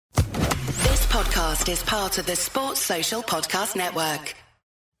podcast is part of the Sports Social Podcast Network.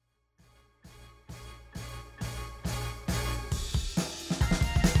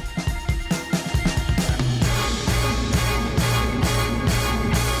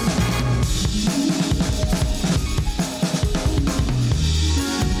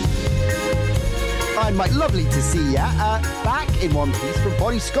 Hi, Mike. Lovely to see you. Back in one piece from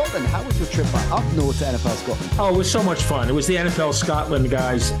Bonnie, Scotland. How was your trip up north to NFL Scotland? Oh, it was so much fun. It was the NFL Scotland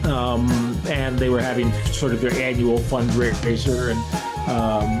guys, and they were having sort of their annual fundraiser.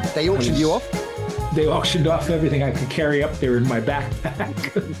 And they auctioned you off? They auctioned off everything I could carry up there in my backpack.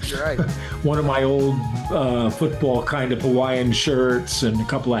 Right. One of my old football kind of Hawaiian shirts and a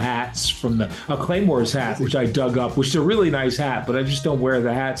couple of hats from a Claymore's hat, which I dug up, which is a really nice hat, but I just don't wear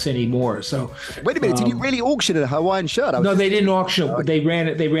the hats anymore. So wait a minute, did you really auction a Hawaiian shirt? No, they didn't auction it. They ran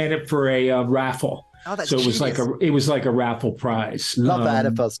it for a raffle. Oh, that's so it genius. was like a raffle prize. Love that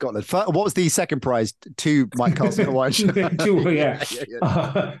NFL Scotland. What was the second prize? 2 Mike Carlson Hawaiian shirts. 2,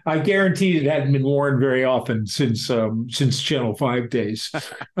 yeah. I guarantee it hadn't been worn very often since Channel 5 days.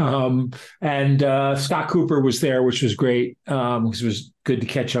 And Scott Cooper was there, which was great because it was good to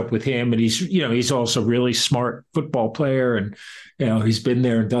catch up with him. And he's also a really smart football player, and he's been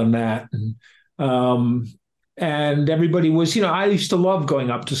there and done that. And everybody was, I used to love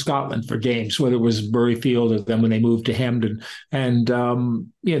going up to Scotland for games, whether it was Murrayfield or then when they moved to Hampden. And,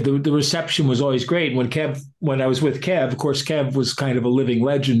 the reception was always great. When I was with Kev, of course, Kev was kind of a living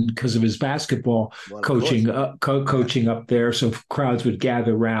legend because of his basketball coaching up there. So crowds would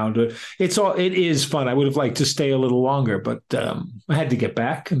gather around. It is fun. I would have liked to stay a little longer, but I had to get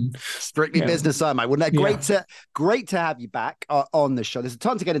back. And strictly business time, Mike. Wasn't that great to have you back on the show? There's a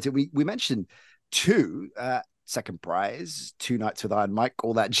ton to get into. We mentioned 2 second prize, 2 nights with Iron Mike,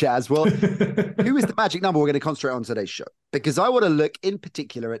 all that jazz. Well, who is the magic number we're going to concentrate on today's show? Because I want to look in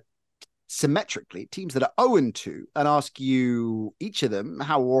particular at symmetrically teams that are 0-2 and ask you, each of them,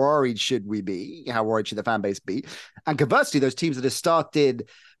 how worried should we be? How worried should the fan base be? And conversely, those teams that have started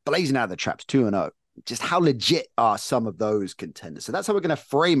blazing out of the traps 2-0. Just how legit are some of those contenders? So that's how we're going to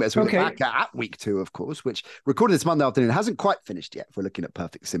frame it as we look back at week 2, of course, which recorded this Monday afternoon. It hasn't quite finished yet if we're looking at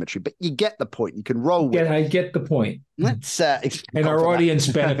perfect symmetry, but you get the point. You can roll with it. I get the point. Let's and our audience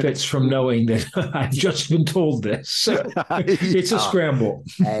benefits from knowing that I've just been told this. So it's a scramble.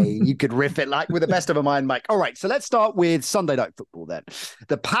 Hey, you could riff it like with the best of a mind, Mike. All right, so let's start with Sunday Night Football then.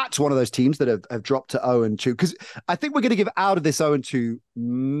 The Pats, one of those teams that have dropped to 0-2, because I think we're going to give out of this 0-2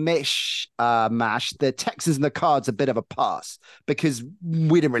 mash, the Texans and the Cards a bit of a pass because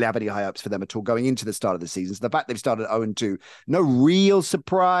we didn't really have any high hopes for them at all going into the start of the season. So the fact they've started 0-2, no real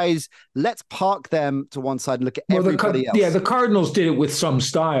surprise. Let's park them to one side and look at everybody else. Yeah, the Cardinals did it with some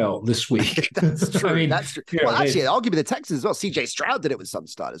style this week. That's true. That's true. Well, actually, I'll give you the Texans as well. CJ Stroud did it with some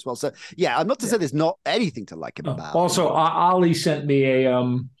style as well. So yeah, I'm not to say there's not anything to like about. Also, Ali sent me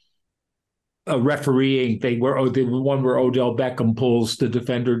a refereeing thing where the one where Odell Beckham pulls the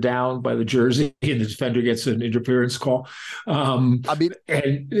defender down by the jersey and the defender gets an interference call. And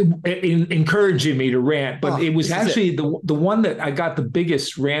encouraging me to rant, but it was actually the one that I got the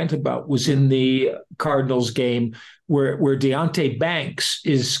biggest rant about was in the Cardinals game where Deonte Banks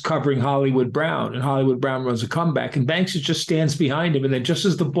is covering Hollywood Brown, and Hollywood Brown runs a comeback, and Banks just stands behind him, and then just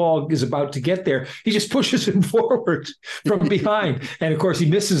as the ball is about to get there, he just pushes him forward from behind, and of course he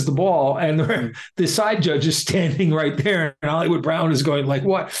misses the ball, and the side judge is standing right there, and Hollywood Brown is going like,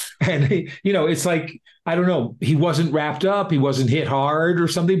 what? And it's like, I don't know, he wasn't wrapped up, he wasn't hit hard or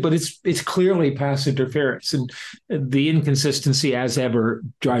something, but it's clearly pass interference, and the inconsistency as ever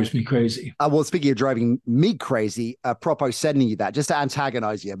drives me crazy. Well, speaking of driving me crazy, Propo sending you that just to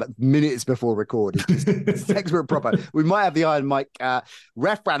antagonize you, but minutes before recording. Thanks for Propo. We might have the Iron Mike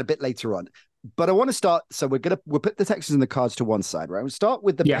ref round a bit later on. But I want to start. So we'll put the Texans and the Cards to one side, right? We'll start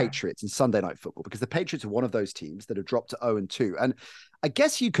with the Patriots and Sunday Night Football because the Patriots are one of those teams that have dropped to 0-2. And I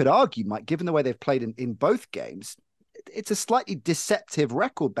guess you could argue, Mike, given the way they've played in both games, it's a slightly deceptive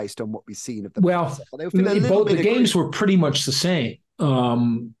record based on what we've seen of them. Well, both the games were pretty much the same.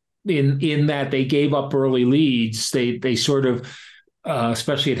 In that they gave up early leads, they sort of,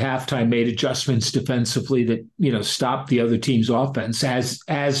 especially at halftime, made adjustments defensively that stopped the other team's offense.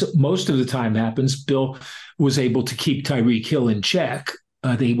 As most of the time happens, Bill was able to keep Tyreek Hill in check.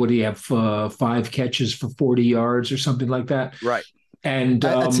 What do you have? 5 catches for 40 yards or something like that. Right. And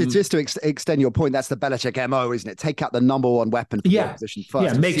just to extend your point, that's the Belichick MO, isn't it? Take out the number one weapon for the opposition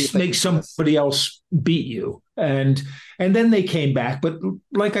first. Yeah, make somebody else beat you. And then they came back. But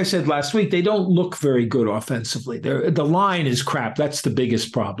like I said last week, they don't look very good offensively. The line is crap. That's the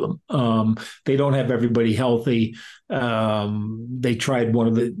biggest problem. They don't have everybody healthy. They tried one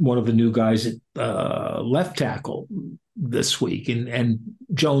of the new guys at left tackle this week, and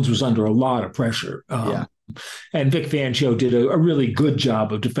Jones was under a lot of pressure. And Vic Fangio did a really good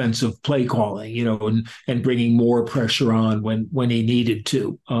job of defensive play calling, and bringing more pressure on when he needed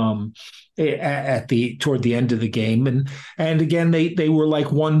to toward the end of the game. And again, they were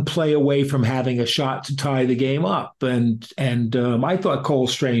like one play away from having a shot to tie the game up. And I thought Cole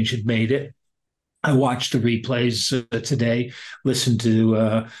Strange had made it. I watched the replays today, listened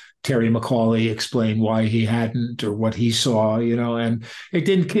to Terry McAulay explain why he hadn't or what he saw, and it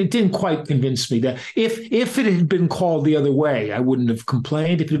didn't quite convince me that if it had been called the other way, I wouldn't have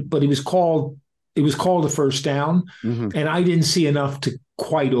complained. But it was called a first down, and I didn't see enough to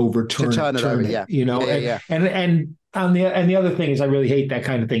quite overturn it. And the other thing is, I really hate that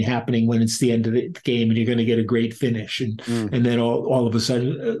kind of thing happening when it's the end of the game and you're going to get a great finish, and then all of a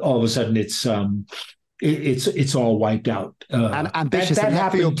sudden it's all wiped out. And ambitious and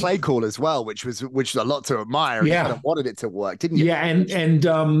left field play call as well, which was a lot to admire. Yeah, you kind of wanted it to work, didn't you? Yeah, and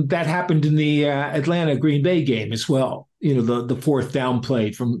that happened in the Atlanta Green Bay game as well. The fourth down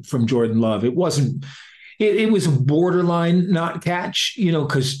play from Jordan Love. It wasn't. It was a borderline not catch.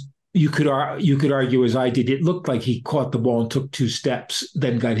 Because you could argue, as I did, it looked like he caught the ball and took two steps,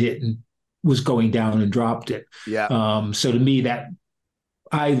 then got hit and was going down and dropped it. Yeah. So to me, that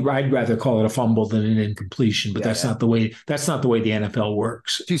I'd rather call it a fumble than an incompletion, but that's not the way the NFL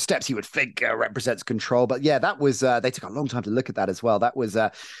works. Two steps you would think represents control, but yeah, that was they took a long time to look at that as well. That was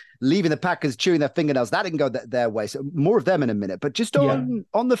leaving the Packers chewing their fingernails. That didn't go their way. So more of them in a minute, but just on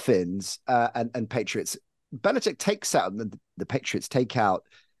the Finns and Patriots, Belichick takes out the Patriots take out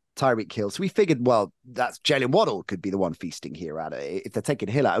Tyreek Hill. So we figured, well, that's Jalen Waddle could be the one feasting here at it if they're taking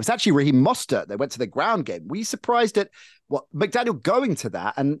Hill out. It was actually Raheem Mostert. They went to the ground game. Were you surprised at McDaniel going to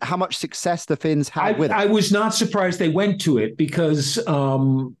that and how much success the Finns had with it? I was not surprised they went to it because,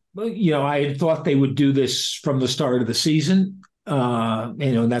 I had thought they would do this from the start of the season.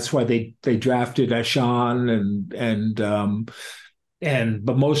 And that's why they drafted Ashawn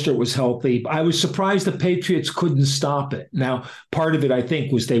but Mostert was healthy. I was surprised the Patriots couldn't stop it. Now, part of it, I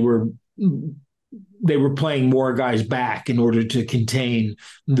think, was they were playing more guys back in order to contain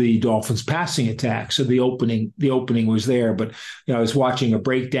the Dolphins' passing attack. So the opening was there. But I was watching a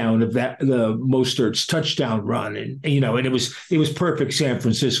breakdown of the Mostert's touchdown run, and it was perfect San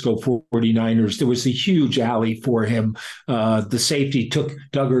Francisco 49ers. There was a huge alley for him. The safety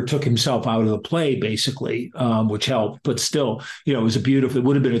Duggar took himself out of the play basically, which helped. But still, it was it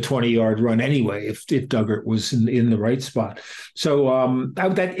would have been a 20-yard run anyway if Duggar was in the right spot. So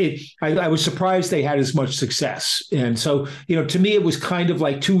I was surprised they had as much success. And so, to me, it was kind of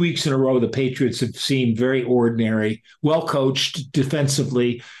like 2 weeks in a row, the Patriots have seemed very ordinary, well coached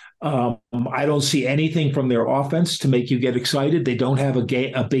defensively. I don't see anything from their offense to make you get excited. They don't have a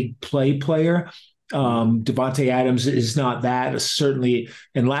big player. Devontae Adams is not that, certainly.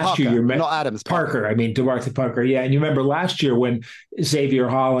 And last year, you remember not Adams, Parker. I mean, Devontae Parker. Yeah. And you remember last year when Xavier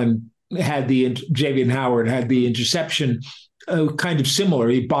Howard had the interception, kind of similar.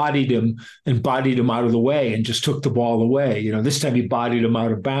 He bodied him out of the way and just took the ball away. This time he bodied him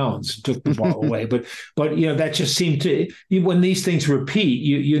out of bounds and took the ball away. But that just seemed to, when these things repeat,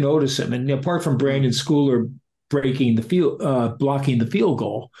 you notice them. And apart from Brandon Schooler blocking the field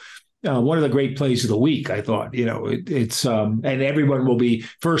goal, one of the great plays of the week, I thought. It's and everyone will be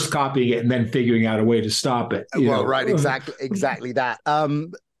first copying it and then figuring out a way to stop it. Right, exactly that.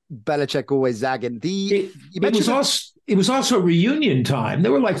 Belichick always zagging. It was also reunion time.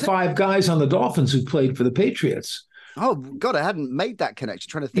 There were like five guys on the Dolphins who played for the Patriots. Oh God, I hadn't made that connection.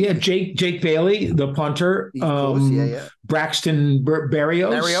 Trying to think. Yeah, Jake Bailey, the punter. Braxton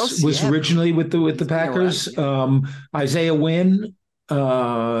Berrios was originally with the Packers. Isaiah Wynn,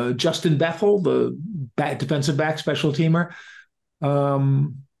 Justin Bethel, the defensive back special teamer.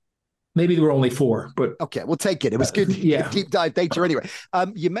 Maybe there were only four, but okay, we'll take it. It was good. Deep dive data anyway.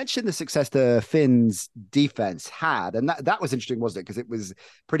 You mentioned the success the Finns defense had, and that was interesting, wasn't it? Because it was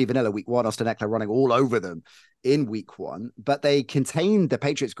pretty vanilla week one. Austin Eckler running all over them in week one, but they contained the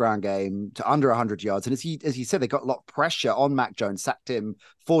Patriots ground game to under 100 yards. And as you said, they got a lot of pressure on Mac Jones, sacked him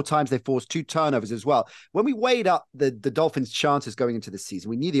 4 times. They forced 2 turnovers as well. When we weighed up the Dolphins' chances going into the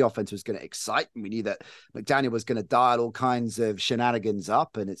season, we knew the offense was going to excite, and we knew that McDaniel was going to dial all kinds of shenanigans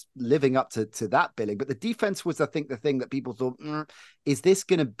up, and it's lived living up to that billing. But the defense was, I think, the thing that people thought, is this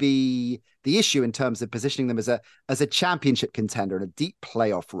going to be the issue in terms of positioning them as a championship contender and a deep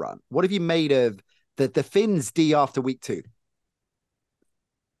playoff run? What have you made of the Finns D after week 2?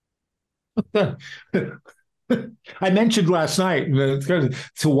 I mentioned last night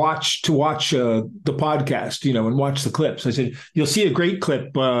to watch the podcast, and watch the clips. I said, you'll see a great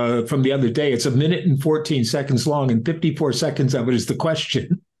clip from the other day. It's 1 minute and 14 seconds long, and 54 seconds of it is the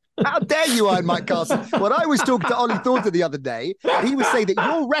question. How dare you, Iron Mike Carson? When I was talking to Ollie Thornton the other day, he was saying that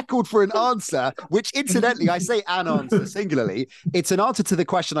your record for an answer, which incidentally, I say an answer singularly, it's an answer to the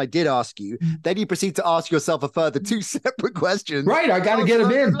question I did ask you. Then you proceed to ask yourself a further 2 separate questions. Right, I got to get them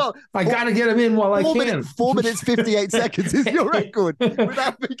in. I got to get them in while I can. 4 minutes, 58 seconds is your record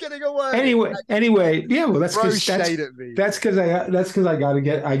without me getting a word. Anyway, yeah, well, that's because I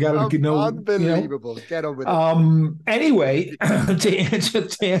got to know. Unbelievable. Get on with it. Anyway, to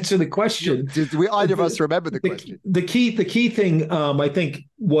answer the question. Did we either of us remember the question? The key thing, I think,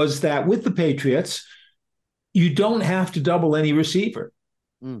 was that with the Patriots, you don't have to double any receiver.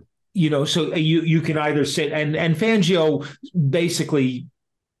 So you can either sit and Fangio basically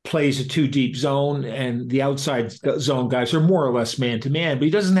plays a 2 deep zone, and the outside zone guys are more or less man to man, but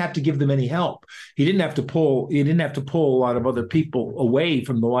he doesn't have to give them any help. He didn't have to pull a lot of other people away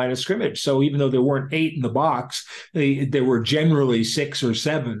from the line of scrimmage. So even though there weren't 8 in the box, there were generally 6 or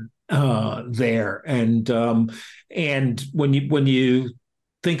 7 there. And when you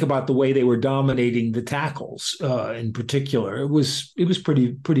think about the way they were dominating the tackles in particular, it was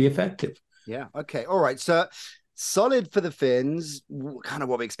pretty effective. Yeah. Okay. All right. So solid for the Finns, kind of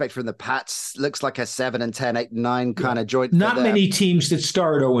what we expect from the Pats. Looks like a 7-10, 8-9 kind of joint. Not many teams that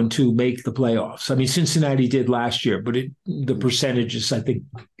start 0-2 make the playoffs. I mean, Cincinnati did last year, but the percentages, I think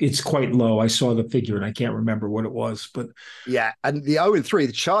it's quite low. I saw the figure and I can't remember what it was, but yeah. And the 0-3,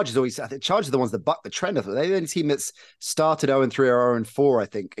 the Chargers I think Chargers are the ones that buck the trend. They're the only team that's started 0-3 or 0-4, I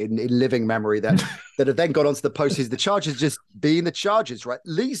think, in living memory that have then gone on to the postseason. The Chargers just being the Chargers, right?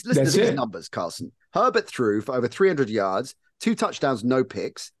 Listen to these numbers, Carson. Herbert threw for over 300 yards, 2 touchdowns, no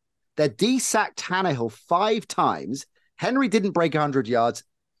picks. Their D sacked Tannehill 5 times. Henry didn't break 100 yards,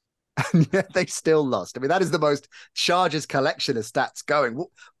 and yet they still lost. I mean, that is the most Chargers collection of stats going.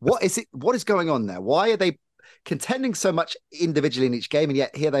 What is it? What is going on there? Why are they contending so much individually in each game, and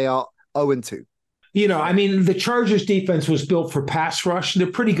yet here they are 0-2? I mean, the Chargers defense was built for pass rush. They're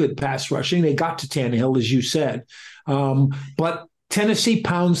pretty good pass rushing. They got to Tannehill, as you said. But Tennessee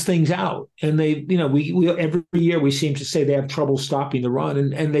pounds things out, and they, we every year we seem to say they have trouble stopping the run,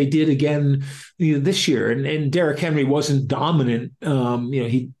 and they did again this year. And Derrick Henry wasn't dominant.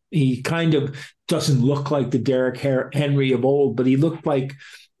 He kind of doesn't look like the Derrick Henry of old, but he looked like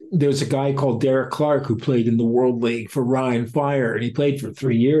there's a guy called Derek Clark who played in the World League for Ryan Fire, and he played for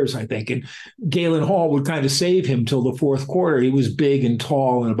 3 years, I think. And Galen Hall would kind of save him till the fourth quarter. He was big and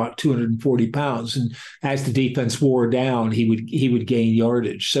tall and about 240 pounds. And as the defense wore down, he would gain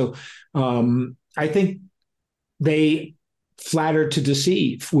yardage. So I think they flattered to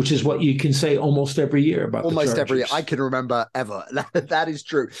deceive, which is what you can say almost every year about almost the Chargers. Every year. I can remember ever. That is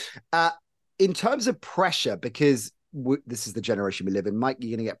true. In terms of pressure, because this is the generation we live in. Mike,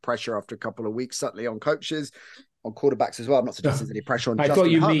 you're going to get pressure after a couple of weeks, certainly on coaches, on quarterbacks as well. I'm not suggesting there's any pressure on I thought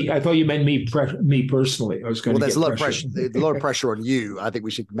you meant me personally. I was going to there's a lot of pressure. There's a lot of pressure on you. I think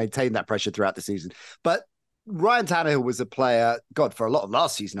we should maintain that pressure throughout the season. But Ryan Tannehill was a player, for a lot of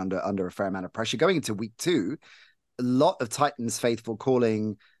last season under a fair amount of pressure. Going into week 2, a lot of Titans faithful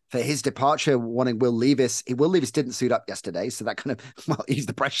calling for his departure, wanting Will Levis. Will Levis didn't suit up yesterday, so that kind of eased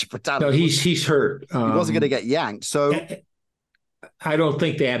the pressure for Tannehill. No, he's hurt. He wasn't going to get yanked. So I don't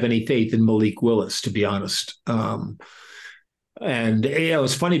think they have any faith in Malik Willis, to be honest. And it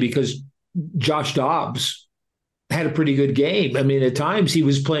was funny because Josh Dobbs had a pretty good game. I mean, at times he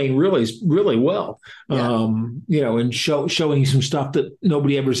was playing really, really well, and showing some stuff that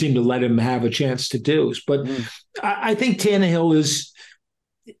nobody ever seemed to let him have a chance to do. But I think Tannehill is.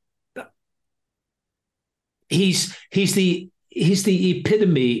 He's the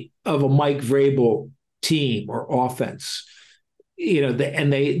epitome of a Mike Vrabel team or offense.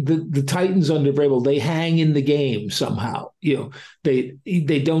 The Titans under Vrabel, they hang in the game somehow.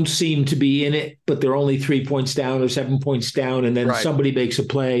 They don't seem to be in it, but they're only 3 points down or 7 points down, and then somebody makes a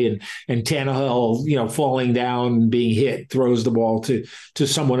play, and Tannehill, falling down and being hit, throws the ball to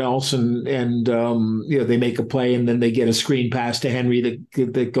someone else, and they make a play, and then they get a screen pass to Henry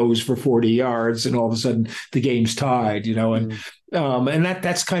that goes for 40 yards, and all of a sudden the game's tied. And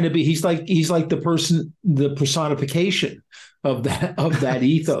that's kind of he's like the personification of that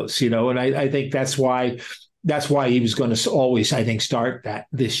ethos, and I think that's why that's why he was going to always, I think, start that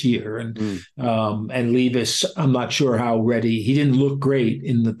this year. And Levis, I'm not sure how ready. He didn't look great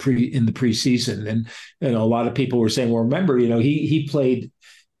in the preseason, and a lot of people were saying, well, remember, he played.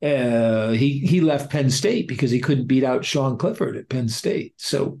 He left Penn State because he couldn't beat out Sean Clifford at Penn State.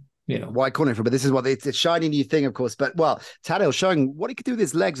 So, why corner for? But this is what it's a shiny new thing, of course. But Tannehill showing what he could do with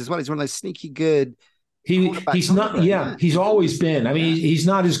his legs as well. He's one of those sneaky good. He's not. Yeah, he's always been. I mean, he's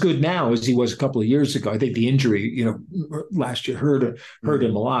not as good now as he was a couple of years ago. I think the injury, last year hurt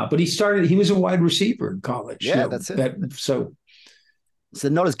him a lot. But he was a wide receiver in college. Yeah, that's it. So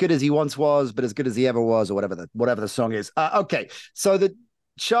not as good as he once was, but as good as he ever was, or whatever the song is. Okay, so the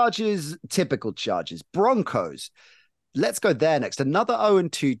Chargers, typical Chargers, Broncos. Let's go there next. Another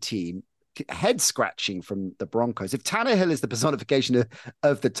 0-2 team, head scratching from the Broncos. If Tannehill is the personification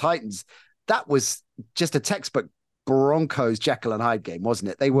of the Titans, that was just a textbook Broncos Jekyll and Hyde game,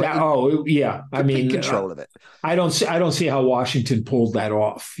 wasn't it? They were in control of it. I don't see how Washington pulled that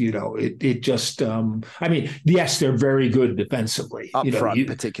off. It just yes, they're very good defensively. Up front,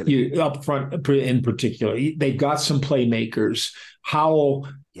 particularly. Up front in particular. They've got some playmakers. Howell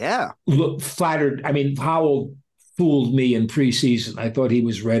flattered. I mean, Howell fooled me in preseason. I thought he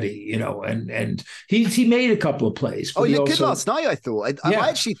was ready, and he made a couple of plays. Oh, he looked good last night, I thought. I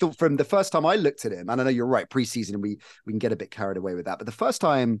actually thought from the first time I looked at him, and I know you're right, preseason, and we can get a bit carried away with that. But the first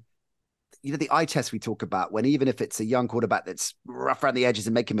time, the eye test we talk about, when even if it's a young quarterback that's rough around the edges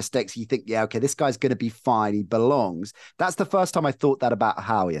and making mistakes, you think, okay, this guy's going to be fine. He belongs. That's the first time I thought that about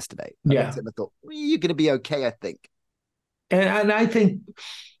Howell yesterday. I thought, you're going to be okay, I think. And I think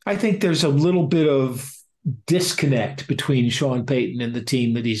there's a little bit of disconnect between Sean Payton and the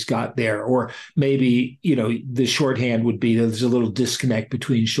team that he's got there, or maybe the shorthand would be there's a little disconnect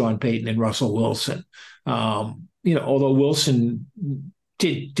between Sean Payton and Russell Wilson. Although Wilson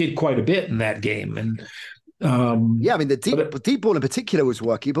did quite a bit in that game, and the deep ball in particular was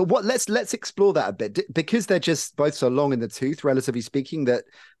working. But let's explore that a bit, because they're just both so long in the tooth, relatively speaking, that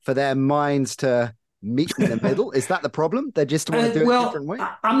for their minds to meet in the middle, is that the problem? They just want to do it a different way.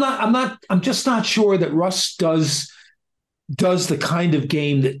 I'm just not sure that Russ does the kind of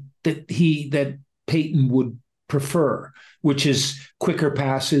game that Peyton would prefer, which is quicker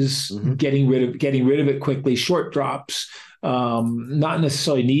passes, getting rid of it quickly, short drops, not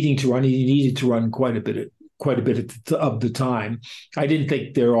necessarily needing to run. He needed to run quite a bit of the time. I didn't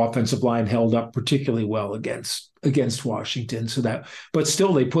think their offensive line held up particularly well against Washington. But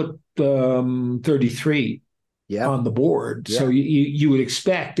still they put 33 on the board. Yeah. So you would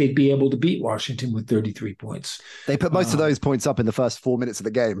expect they'd be able to beat Washington with 33 points. They put most of those points up in the first 4 minutes of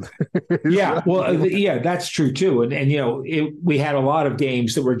the game. That's true too. And we had a lot of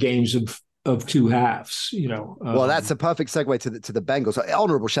games that were games of two halves, Well, that's a perfect segue to the Bengals.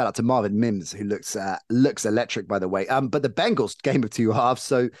 Honorable shout out to Marvin Mims, who looks electric, by the way. But the Bengals game of two halves.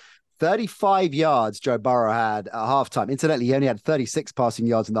 So 35 yards Joe Burrow had at halftime. Incidentally, he only had 36 passing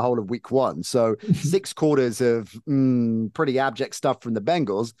yards in the whole of week one. So 6 quarters of pretty abject stuff from the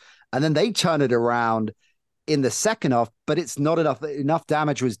Bengals. And then they turn it around in the second half, but it's not enough. Enough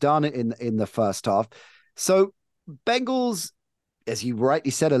damage was done in the first half. So Bengals, as you rightly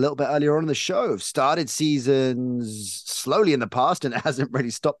said a little bit earlier on in the show, have started seasons slowly in the past, and it hasn't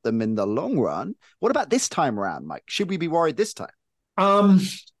really stopped them in the long run. What about this time around, Mike? Should we be worried this time?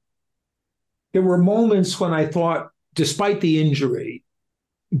 There were moments when I thought, despite the injury,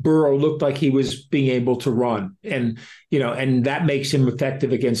 Burrow looked like he was being able to run, and that makes him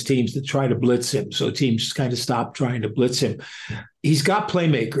effective against teams that try to blitz him. So teams kind of stop trying to blitz him. He's got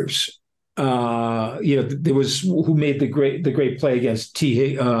playmakers. There was who made the great play against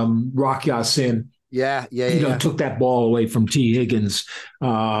Rock Ya-Sin. Took that ball away from T. Higgins,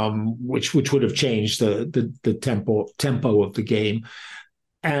 which would have changed the tempo of the game.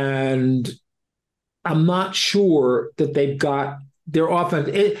 And I'm not sure that they've got their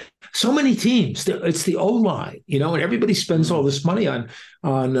offense. So many teams. It's the O-line, and everybody spends all this money on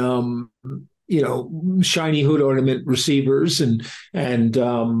shiny hood ornament receivers and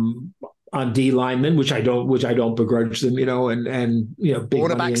on D linemen, which I don't begrudge them, and big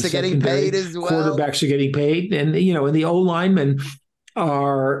quarterbacks are getting paid as well. Quarterbacks are getting paid, and and the O linemen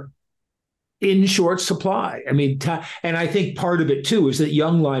are in short supply. I mean, and I think part of it too is that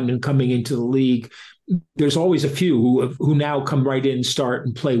young linemen coming into the league, there's always a few who now come right in, start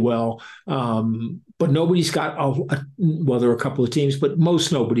and play well. But nobody's got there are a couple of teams, but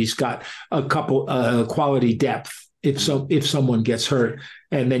nobody's got a couple quality depth if someone gets hurt,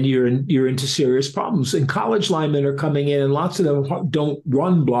 and then you're into serious problems. And college linemen are coming in, and lots of them don't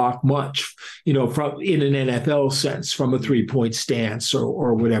run block much, from in an NFL sense, from a 3-point stance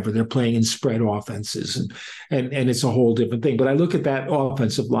or whatever. They're playing in spread offenses, and it's a whole different thing. But I look at that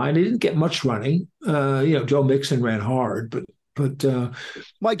offensive line; they didn't get much running. Joe Mixon ran hard, but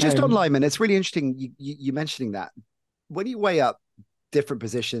Mike, just on linemen, it's really interesting you mentioning that. When you weigh up different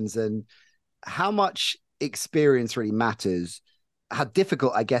positions and how much experience really matters, how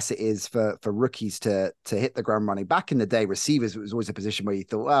difficult I guess it is for rookies to hit the ground running. Back in the day, receivers, it was always a position where you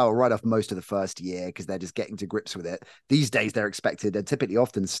thought, well, right off most of the first year because they're just getting to grips with it. These days they're expected and typically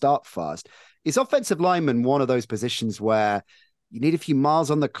often start fast. Is offensive lineman one of those positions where you need a few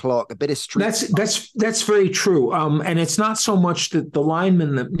miles on the clock, a bit of street? That's very true. And it's not so much that the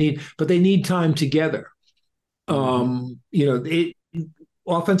linemen that need, but they need time together.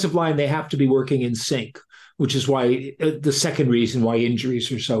 Offensive line, they have to be working in sync, which is why the second reason why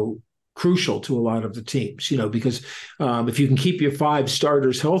injuries are so crucial to a lot of the teams, because if you can keep your 5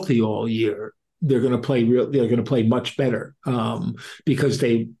 starters healthy all year, they're going to play much better because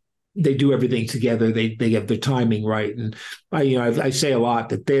they do everything together. They get their timing right. And I say a lot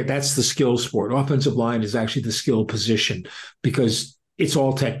that that's the skill sport. Offensive line is actually the skill position because it's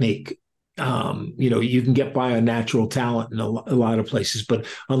all technique. You can get by on natural talent in a lot of places, but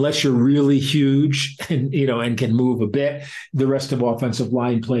unless you're really huge and can move a bit, the rest of offensive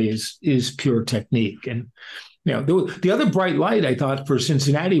line play is pure technique. And the other bright light I thought for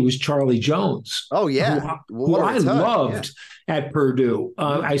Cincinnati was Charlie Jones. Oh yeah, who I loved at Purdue.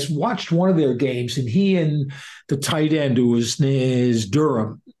 I watched one of their games, and he and the tight end who was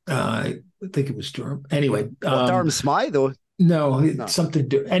Durham. I think it was Durham. Anyway, Durham Smythe or. No,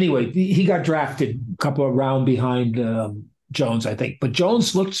 something. Anyway, he got drafted a couple of rounds behind Jones, I think. But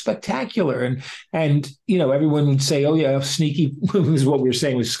Jones looked spectacular, and everyone would say, "Oh yeah, sneaky." Was what we were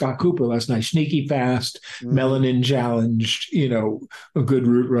saying with Scott Cooper last night. Sneaky fast, melanin challenged. A good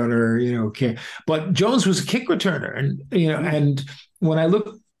route runner. But Jones was a kick returner, and when I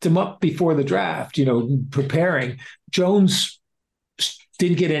looked him up before the draft, preparing, Jones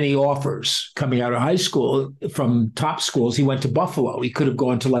didn't get any offers coming out of high school from top schools. He went to Buffalo. He could have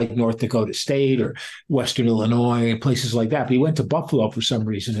gone to like North Dakota State or Western Illinois and places like that. But he went to Buffalo for some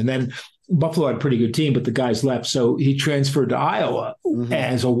reason. And then Buffalo had a pretty good team, but the guys left. So he transferred to Iowa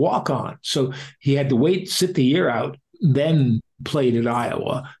as a walk-on. So he had to sit the year out, then played at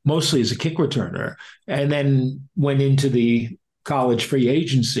Iowa, mostly as a kick returner, and then went into the college free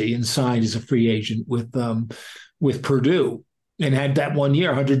agency and signed as a free agent with Purdue. And had that 1 year,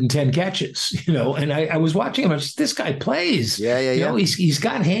 110 catches, and I was watching him. I was, this guy plays. Yeah. He's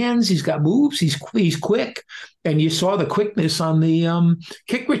got hands, he's got moves, he's quick. And you saw the quickness on the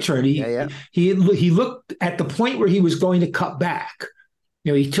kick return. He looked at the point where he was going to cut back.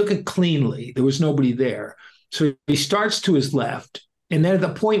 He took it cleanly. There was nobody there. So he starts to his left. And then at the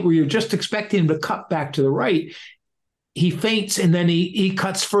point where you're just expecting him to cut back to the right, he feints and then he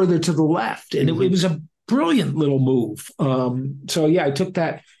cuts further to the left. And it was a brilliant little move. So yeah, I took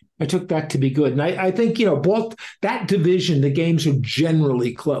that to be good. And I think, both that division, the games are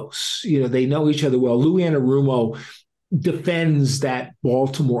generally close. They know each other well. Lou Anarumo defends that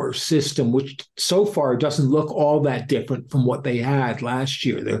Baltimore system, which so far doesn't look all that different from what they had last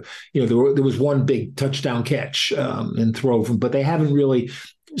year. There was one big touchdown catch and throw from, but they haven't really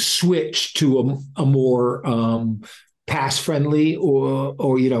switched to a more pass friendly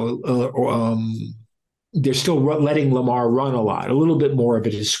they're still letting Lamar run a lot. A little bit more of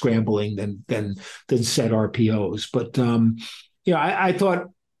it is scrambling than set RPOs. But I thought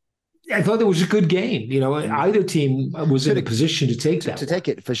it was a good game. Either team was in a position to take that. To take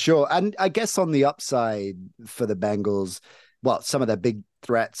it for sure. And I guess on the upside for the Bengals, well, some of their big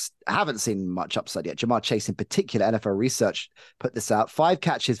threats haven't seen much upside yet. Jamar Chase in particular, NFL Research put this out. 5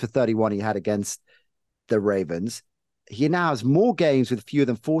 catches for 31 he had against the Ravens. He now has more games with fewer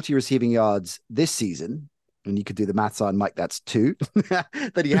than 40 receiving yards this season, and you could do the maths on Mike, that's 2,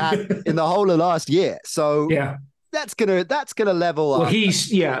 that he had in the whole of last year. So yeah, that's gonna level up. Well,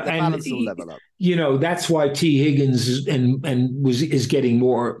 balance will level up. That's why T. Higgins is getting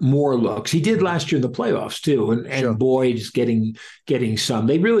more looks. He did last year in the playoffs too, and sure. Boyd is getting some.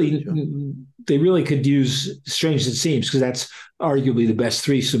 They really could use, strange as it seems, because that's arguably the best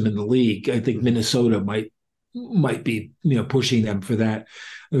threesome in the league. I think Minnesota might be pushing them for that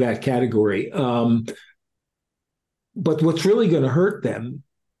category. But what's really going to hurt them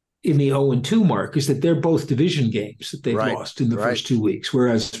in the 0-2 mark is that they're both division games that they've lost in the first 2 weeks.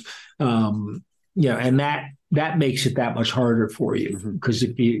 Whereas, and that makes it that much harder for you because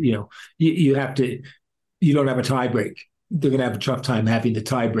if you have to, you don't have a tiebreak. They're going to have a tough time having the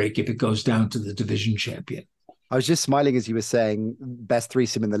tiebreak if it goes down to the division champion. I was just smiling as you were saying best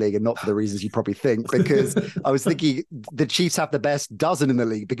threesome in the league, and not for the reasons you probably think, because I was thinking the Chiefs have the best dozen in the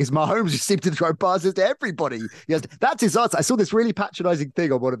league because Mahomes just seemed to throw passes to everybody. Yes, that's his answer. I saw this really patronizing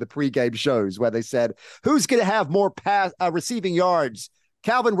thing on one of the pregame shows where they said, who's going to have more receiving yards?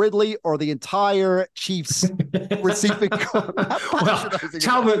 Calvin Ridley or the entire Chiefs receiving? Well,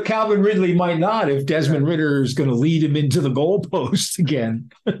 Calvin Ridley might not if Desmond Ridder is going to lead him into the goalpost again.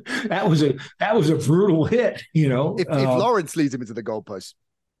 That was a brutal hit, you know. If Lawrence leads him into the goalpost.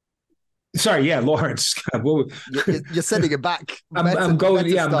 Sorry, yeah, Lawrence. You're sending it back. I'm going.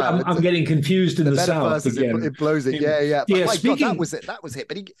 Yeah, I'm getting confused in the South again. It blows it. Yeah. Yeah. But speaking, God, that was it.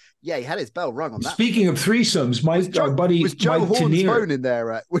 But he had his bell rung on that. Speaking of threesomes, our buddy was Joe Mike Horn's Tanier, phone in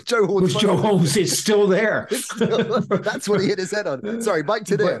there. Was Joe Horn's phone? Joe Holmes? It's still there. That's what he hit his head on. Sorry, Mike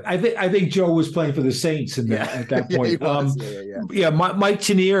Tanier. I think Joe was playing for the Saints at that point. Mike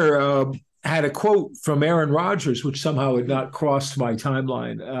Tanier had a quote from Aaron Rodgers, which somehow had not crossed my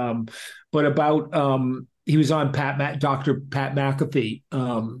timeline. But about he was on Dr. Pat McAfee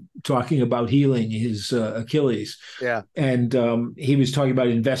talking about healing his Achilles. Yeah. And he was talking about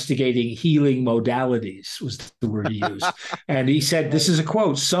investigating healing modalities was the word he used. And he said, this is a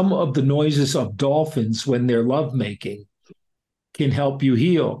quote, some of the noises of dolphins when they're lovemaking can help you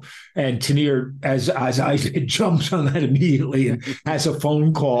heal. And Tanier, as I did, jumps on that immediately and has a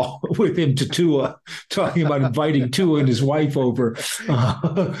phone call with him to Tua, talking about inviting Tua and his wife over,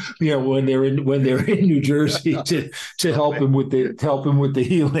 when they're in New Jersey to help him with the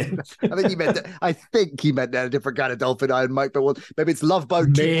healing. I think he meant that a different kind of dolphin, Iron Mike, but maybe it's Love Boat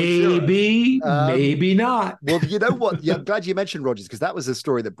 2.0. Maybe not. Well, you know what? Yeah, I'm glad you mentioned Rodgers, because that was a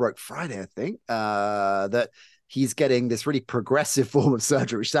story that broke Friday, I think, that he's getting this really progressive form of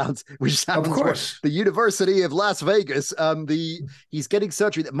surgery, which sounds of course, the University of Las Vegas. He's getting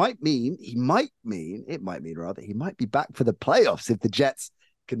surgery that might mean he might be back for the playoffs if the Jets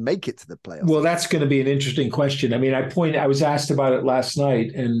can make it to the playoffs. Well, that's going to be an interesting question. I mean, I was asked about it last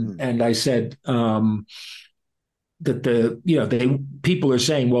night, and I said that people are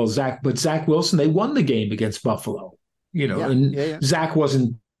saying, well, Zach Wilson, they won the game against Buffalo, Zach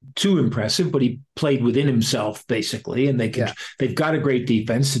wasn't too impressive, but he played within himself basically, and they've got a great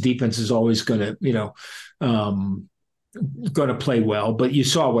defense. The defense is always going to play well, but you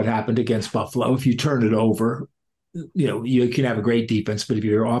saw what happened against Buffalo. If you turn it over, you can have a great defense, but if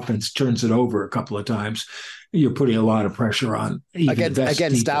your offense turns it over a couple of times, you're putting a lot of pressure on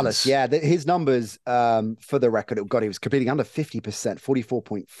against Dallas. Yeah, his numbers for the record, he was completing under 50%,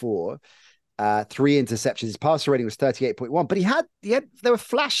 44.4. 3 interceptions. His passer rating was 38.1, but he had there were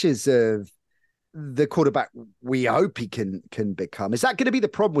flashes of the quarterback we hope he can become. Is that going to be the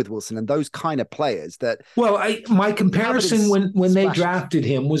problem with Wilson and those kind of players? My comparison when they drafted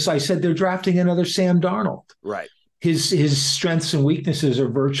him was, I said they're drafting another Sam Darnold. Right. His strengths and weaknesses are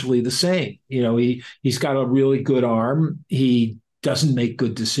virtually the same. He's got a really good arm. He doesn't make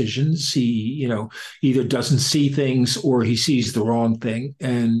good decisions. He, either doesn't see things or he sees the wrong thing.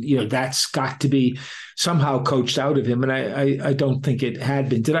 And, that's got to be somehow coached out of him. And I don't think it had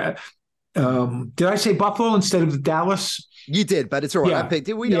been. Did I say Buffalo instead of Dallas? You did, but it's all right. Yeah. I picked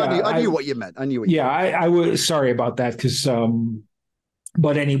it. I knew what you meant. I was sorry about that because,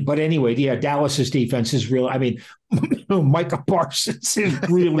 but anyway, yeah, Dallas's defense is real. I mean, Micah Parsons is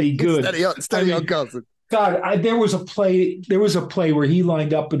really good. Steady on Carson. God, there was a play where he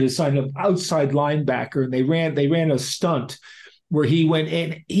lined up at a sign of outside linebacker, and they ran a stunt where he went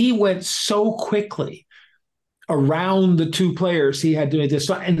in. He went so quickly around the two players he had to make this,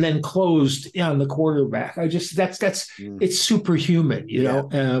 and then closed on the quarterback. It's superhuman,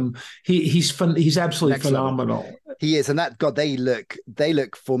 He's absolutely phenomenal. He is, and they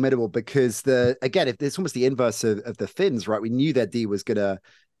look formidable because it's almost the inverse of the Finns, right? We knew their D was gonna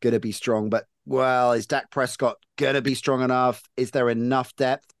be strong, but is Dak Prescott gonna be strong enough? Is there enough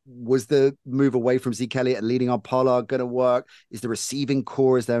depth? Was the move away from Zeke Elliott and leading on Pollard gonna work? Is the receiving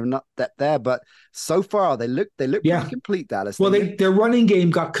core, is there enough depth there? But so far they look pretty complete, Dallas. Well, their running game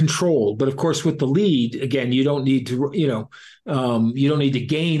got controlled, but of course with the lead, again, you don't need to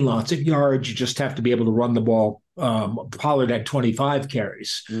gain lots of yards. You just have to be able to run the ball. Pollard had 25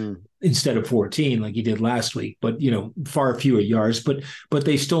 carries instead of 14 like he did last week, but far fewer yards, but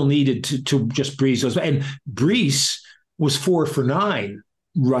they still needed to just breeze those. And Brees was 4 for 9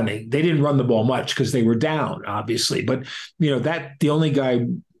 running. They didn't run the ball much because they were down, obviously, but the only guy,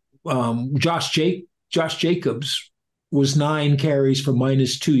 Josh Jacobs was 9 carries for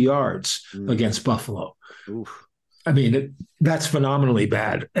 -2 yards against Buffalo. Oof. I mean, that's phenomenally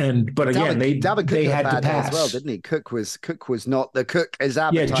bad. But again, they had to pass as well, didn't he? Cook was not the Cook as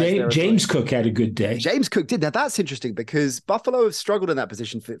advertised. Yeah, James Cook had a good day. James Cook did. Now that's interesting because Buffalo have struggled in that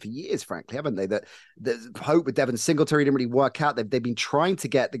position for years, frankly, haven't they? That the hope with Devin Singletary didn't really work out. They've been trying to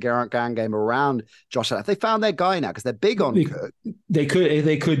get the Garant game around Josh Allen. They found their guy now because they're big on Cook. They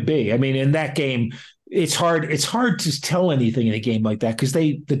could be. I mean, in that game, it's hard to tell anything in a game like that because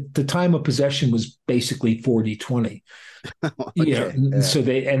the time of possession was basically 40-20. Okay, so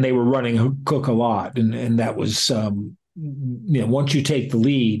they were running Cook a lot, and that was once you take the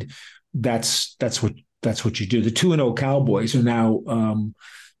lead, that's what you do. The 2-0 Cowboys are now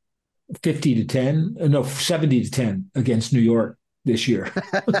 70-10 against New York this year.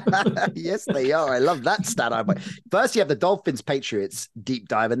 Yes, they are. I love that stat. First, you have the Dolphins Patriots deep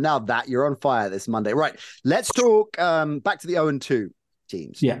dive, and now that you're on fire this Monday. Right. Let's talk back to the 0-2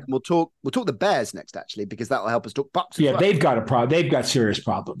 teams. Yeah. We'll talk the Bears next, actually, because that will help us talk Bucks. Yeah, they've got a problem. They've got serious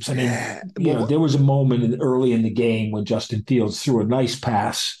problems. I mean, there was a moment early in the game when Justin Fields threw a nice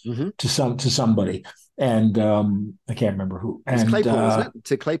pass to somebody. And I can't remember who. It was Claypool, wasn't it?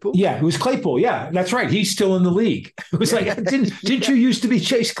 To Claypool? Yeah, it was Claypool. Yeah, that's right. He's still in the league. It was like, didn't you used to be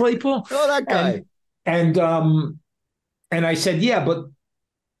Chase Claypool? Oh, that guy. And I said, yeah, but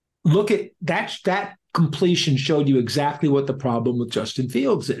look at that completion showed you exactly what the problem with Justin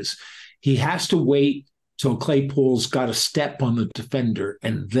Fields is. He has to wait till Claypool's got a step on the defender,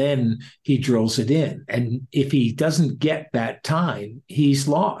 and then he drills it in. And if he doesn't get that time, he's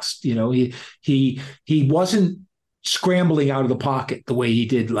lost. He wasn't scrambling out of the pocket the way he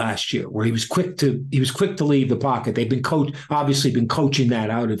did last year, where he was quick to leave the pocket. They've been obviously been coaching that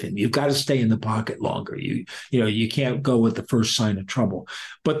out of him. You've got to stay in the pocket longer. You can't go with the first sign of trouble.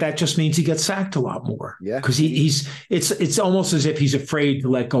 But that just means he gets sacked a lot more. Yeah, because it's almost as if he's afraid to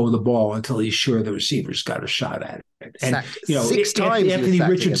let go of the ball until he's sure the receiver's got a shot at it. And 6 times Anthony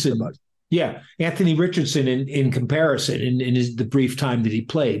Richardson. Yeah, Anthony Richardson, in comparison, in the brief time that he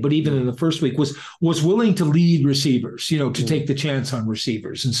played, but even in the first week, was willing to lead receivers, to take the chance on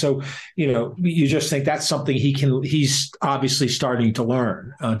receivers. And so, you just think that's something he's obviously starting to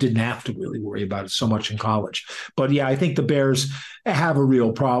learn. Didn't have to really worry about it so much in college. But yeah, I think the Bears have a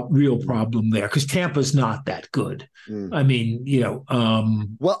real problem there because Tampa's not that good. I mean,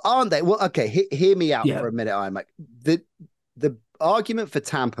 well, aren't they? Well, okay, hear me out for a minute, I'm like the argument for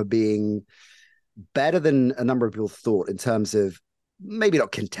Tampa being better than a number of people thought in terms of maybe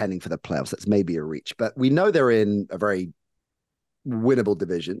not contending for the playoffs, that's maybe a reach, but we know they're in a very winnable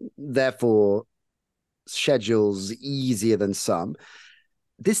division, therefore schedules easier than some.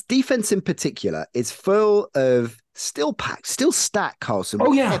 This defense in particular is full of still stacked, Carlson.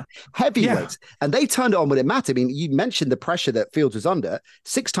 Oh, yeah. Heavyweights. Yeah. And they turned it on when it mattered. I mean, you mentioned the pressure that Fields was under.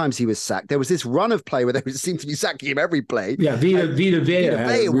 6 times he was sacked. There was this run of play where they seemed to be sacking him every play. Yeah, Vita Vea had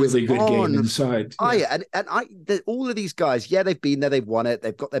a really good game inside. Yeah. All of these guys, they've been there, they've won it,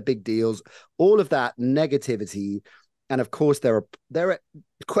 they've got their big deals. All of that negativity. And of course, there are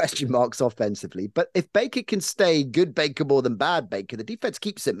question marks offensively. But if Baker can stay good Baker more than bad Baker, the defense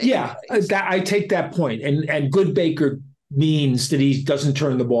keeps him in. Yeah, I take that point. And good Baker means that he doesn't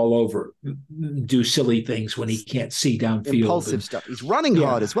turn the ball over, do silly things when he can't see downfield. Impulsive stuff. He's running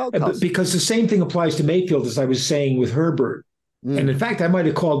hard as well. Because the same thing applies to Mayfield, as I was saying with Herbert. And in fact, I might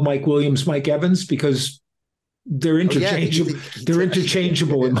have called Mike Williams Mike Evans because they're interchangeable. They're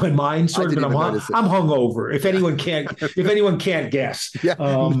interchangeable in my mind, sort of. And I'm hungover. If anyone can't guess,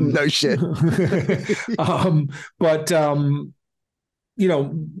 no shit.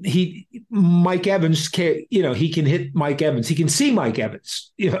 Mike Evans he can hit Mike Evans. He can see Mike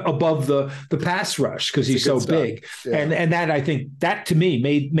Evans above the pass rush because he's so big. Yeah. And that, I think, that to me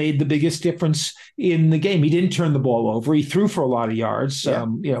made the biggest difference in the game. He didn't turn the ball over. He threw for a lot of yards,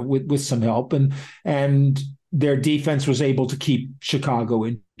 with some help, and their defense was able to keep Chicago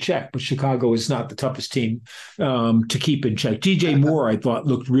in check, but Chicago is not the toughest team to keep in check. DJ Moore, I thought,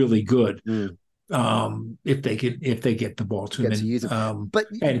 looked really good. If they get the ball to him.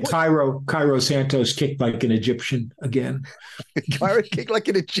 Cairo Santos kicked like an Egyptian again. Cairo kicked like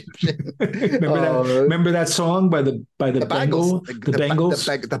an Egyptian. Remember that song by the Bengals? The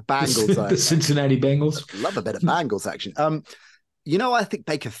Bengals. The Bengals. The Cincinnati Bengals. Love a bit of Bengals action. I think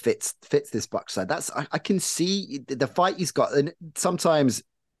Baker fits this Bucs side. I can see the fight he's got, and sometimes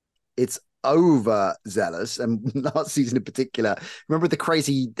it's overzealous. And last season in particular, remember the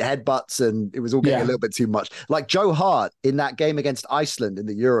crazy headbutts, and it was all getting a little bit too much. Like Joe Hart in that game against Iceland in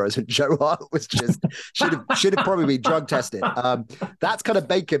the Euros, and Joe Hart was just should have probably been drug tested. That's kind of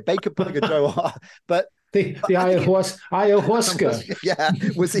Baker pulling a Joe Hart, but The ayahuasca. Yeah,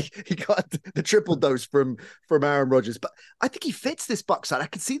 was he got the triple dose from Aaron Rodgers. But I think he fits this Bucs side. I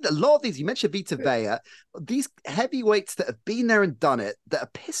can see that a lot of these, you mentioned Vita Vea, these heavyweights that have been there and done it, that are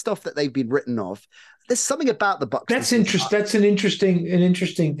pissed off that they've been written off. There's something about the Bucs. That's interesting. That's an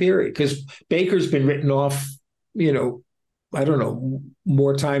interesting theory, because Baker's been written off, I don't know,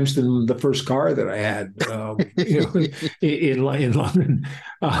 more times than the first car that I had, in London.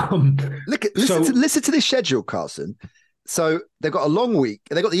 Listen to this schedule, Carson. So they've got a long week.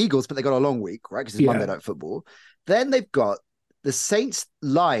 They've got the Eagles, but they've got a long week, right? Because it's Monday Night Football. Then they've got the Saints,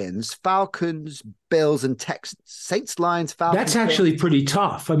 Lions, Falcons, Bills, and Texans. Saints, Lions, Falcons. That's actually pretty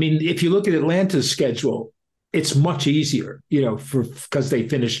tough. I mean, if you look at Atlanta's schedule, it's much easier, because they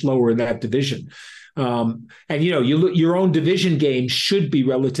finished lower in that division. And your own division game should be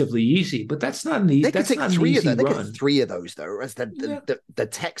relatively easy, but that's not an easy. They can take three of them. They get three of those though. As the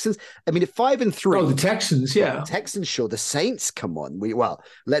Texans. I mean, at 5-3. Oh, the Texans, yeah. The Texans, sure. The Saints, come on.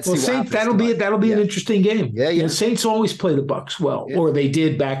 Let's see. Saints, that'll be an interesting game. Yeah. The Saints always play the Bucs well, or they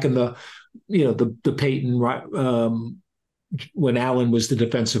did back in the Peyton when Allen was the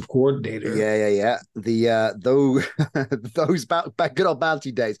defensive coordinator. Yeah. Those good old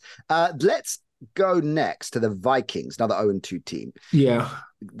Bounty days. Let's go next to the Vikings, another 0-2 team. Yeah.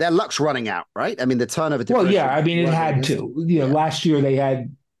 Their luck's running out, right? I mean, the turnover. Well, yeah. I mean, it had to. Last year they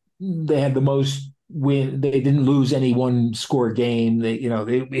had the most win. They didn't lose any one score game.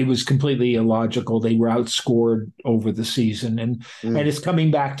 It was completely illogical. They were outscored over the season, and it's coming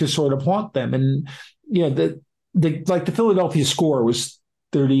back to sort of haunt them. And the Philadelphia score was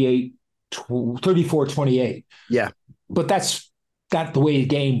 34-28. Yeah. But that's the way the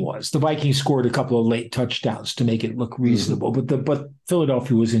game was. The Vikings scored a couple of late touchdowns to make it look reasonable, but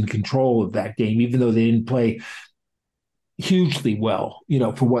Philadelphia was in control of that game, even though they didn't play hugely well,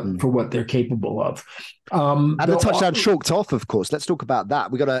 for what they're capable of. And the touchdown chalked off, of course. Let's talk about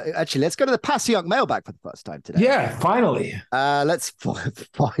that. Let's go to the Passy mailbag for the first time today. Yeah, finally. Let's go.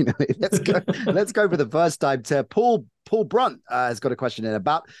 Let's go for the first time to Paul Brunt has got a question in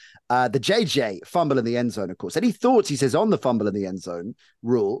about the JJ fumble in the end zone, of course. Any thoughts, he says, on the fumble in the end zone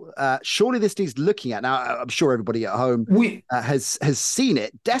rule? Surely this needs looking at. Now, I'm sure everybody at home has seen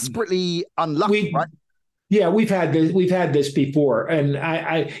it. Desperately unlucky, right? Yeah, we've had this before, and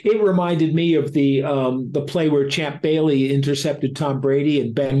it reminded me of the play where Champ Bailey intercepted Tom Brady,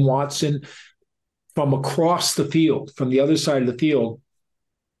 and Ben Watson from across the field, from the other side of the field,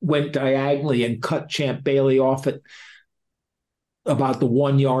 went diagonally and cut Champ Bailey off at about the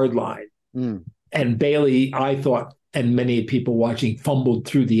 1 yard line. And Bailey, I thought, and many people watching, fumbled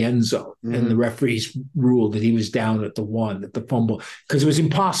through the end zone, and the referees ruled that he was down at the fumble, because it was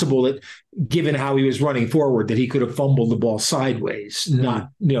impossible that, given how he was running forward, that he could have fumbled the ball sideways,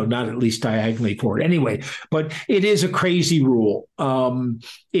 not at least diagonally forward. Anyway, but it is a crazy rule.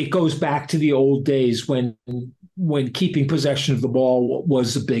 It goes back to the old days when keeping possession of the ball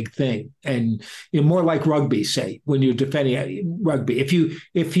was a big thing, and more like rugby, say, when you're defending rugby.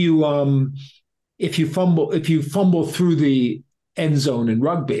 If you fumble through the end zone in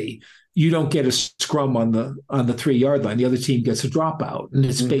rugby, you don't get a scrum on the 3 yard line. The other team gets a dropout, and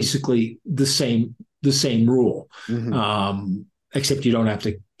it's basically the same rule. Except you don't have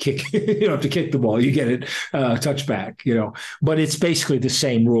to kick. You don't have to kick the ball. You get it touchback. But it's basically the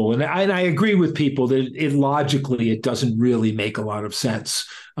same rule. And I agree with people that logically it doesn't really make a lot of sense.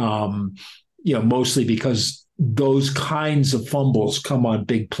 Mostly because those kinds of fumbles come on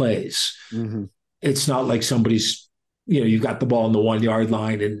big plays. It's not like somebody's, you've got the ball on the 1 yard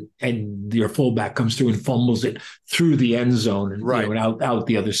line and your fullback comes through and fumbles it through the end zone and, and out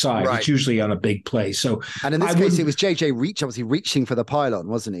the other side. Right. It's usually on a big play. So, and in this case, it was JJ obviously reaching for the pylon,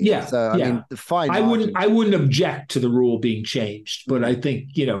 wasn't he? Yeah. So, I mean, the fine. I wouldn't object to the rule being changed, but I think,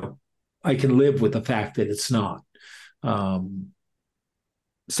 I can live with the fact that it's not. So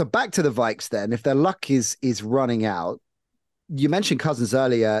back to the Vikes then, if their luck is running out, you mentioned Cousins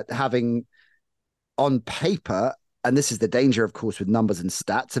earlier having on paper, and this is the danger, of course, with numbers and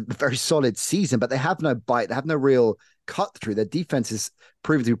stats, a very solid season, but they have no bite. They have no real cut through. Their defense is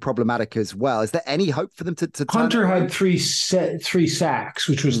proven to be problematic as well. Is there any hope for them to Hunter had three sacks,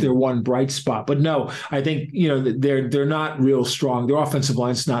 which was their one bright spot. But no, I think, they're not real strong. Their offensive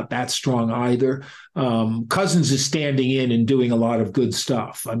line's not that strong either. Cousins is standing in and doing a lot of good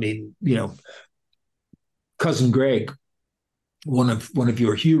stuff. I mean, Cousin Greg, one of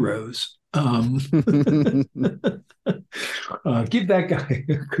your heroes, give that guy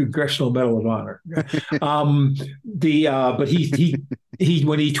a Congressional Medal of Honor. But he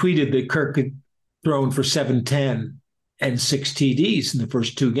when he tweeted that Kirk had thrown for 710 and 6 TDs in the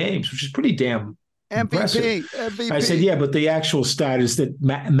first 2 games, which is pretty damn impressive. MVP. I said, yeah, but the actual stat is that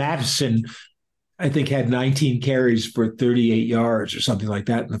Madison, I think, had 19 carries for 38 yards or something like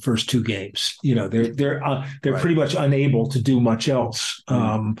that in the first two games. You know, they're pretty much unable to do much else,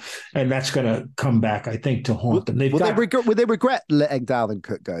 and that's going to come back, I think, to haunt them. Would they regret letting Dalvin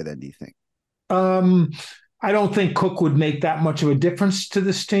Cook go? Then, do you think? I don't think Cook would make that much of a difference to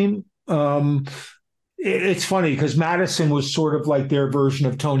this team. It's funny because Madison was sort of like their version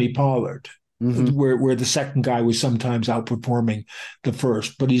of Tony Pollard. Mm-hmm. Where the second guy was sometimes outperforming the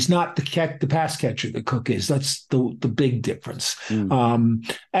first, but he's not the pass catcher that Cook is. That's the big difference. And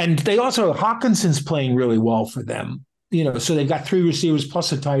they also, Hawkinson's playing really well for them, you know, so they've got three receivers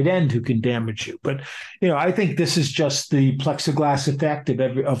plus a tight end who can damage you. But, you know, I think this is just the plexiglass effect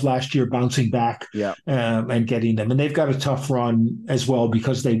of last year bouncing back and getting them. And they've got a tough run as well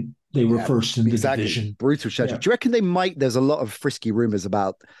because they were first in the division. Brutal schedule. Do you reckon there's a lot of frisky rumors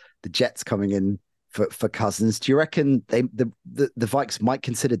about the Jets coming in for Cousins? Do you reckon the Vikes might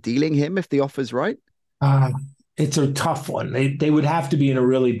consider dealing him if the offer's right? It's a tough one. They would have to be in a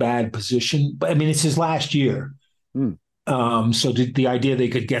really bad position. But I mean, it's his last year. So the idea they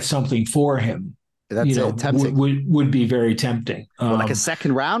could get something for him, would be very tempting. Like a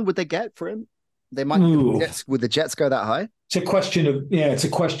second round, would they get for him? They might. Would the Jets go that high? It's a question of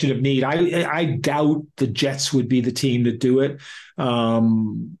need. I doubt the Jets would be the team to do it.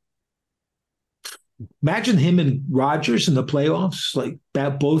 Imagine him and Rodgers in the playoffs, like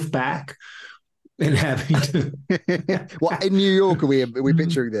that, both back and having to. Well, in New York, are we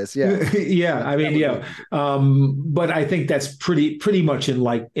picturing this? Yeah, yeah. I mean, but I think that's pretty much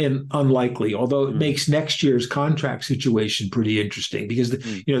unlikely. Although it makes next year's contract situation pretty interesting because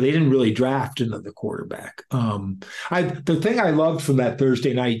they didn't really draft another quarterback. The thing I loved from that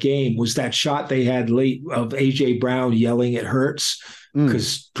Thursday night game was that shot they had late of AJ Brown yelling at Hurts.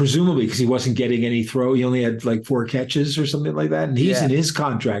 Because presumably because he wasn't getting any throw, he only had like 4 catches or something like that, and he's in his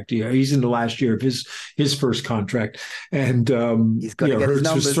contract year. He's in the last year of his first contract, and he's got to get his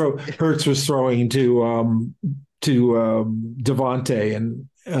numbers. Hurts was throwing to Devontae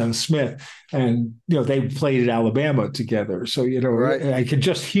and Smith, and they played at Alabama together. So I could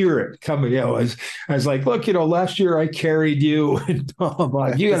just hear it coming. As like, look, last year I carried you, and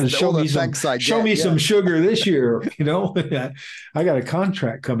you got to show me some sugar this year. I got a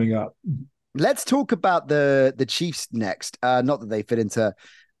contract coming up. Let's talk about the Chiefs next. Not that they fit into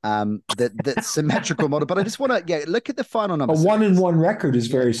the symmetrical model, but I just want to look at the final numbers. A 1-1 record is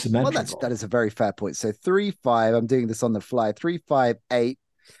very symmetrical. Well, that is a very fair point. So 3-5. I'm doing this on the fly. 3-5-8.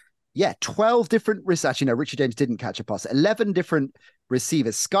 Yeah, 12 different receivers. Actually, no, Richard James didn't catch a pass. 11 different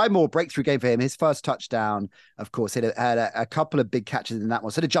receivers. Sky Moore, breakthrough game for him. His first touchdown, of course, had a couple of big catches in that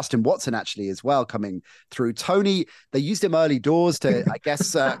one. So did Justin Watson, actually, as well, coming through. Tony, they used him early doors to, I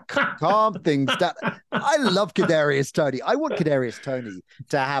guess, calm things down. I love Kadarius Toney. I want Kadarius Toney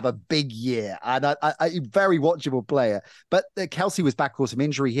to have a big year. And a very watchable player. But Kelsey was back from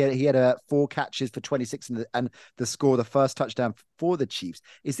injury. He had 4 catches for 26 and the score, the first touchdown for the Chiefs.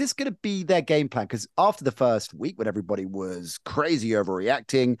 Is this going to be their game plan? Because after the first week, when everybody was crazy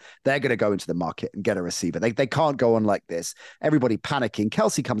overreacting, they're going to go into the market and get a receiver. They can't go on like this. Everybody panicking.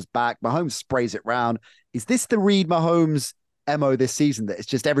 Kelsey comes back. Mahomes sprays it round. Is this the Reid Mahomes MO this season, that it's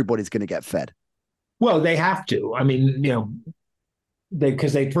just everybody's going to get fed? Well, they have to. I mean,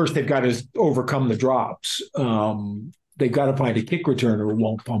 because they've got to overcome the drops. They've got to find a kick returner who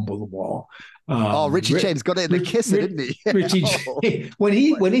won't fumble the ball. Richie James got it in the kisser, didn't he? Richie, when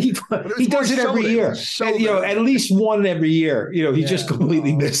he does it every year, and, at least one every year. He just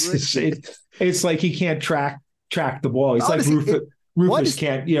completely misses. It's like he can't track the ball. It's like Rufus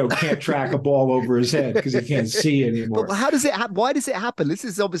can't track a ball over his head because he can't see anymore. But how does it happen? Why does it happen? This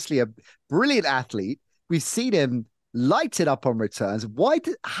is obviously a brilliant athlete. We've seen him light it up on returns.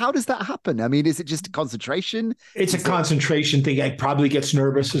 How does that happen? I mean, is it just concentration? It's a concentration thing. He probably gets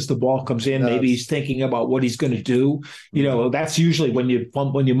nervous as the ball comes in. Maybe he's thinking about what he's going to do. That's usually when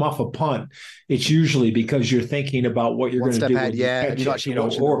you muff a punt. It's usually because you're thinking about what you're going to do. Ahead,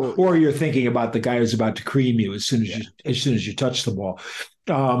 or you're thinking about the guy who's about to cream you as soon as you touch the ball.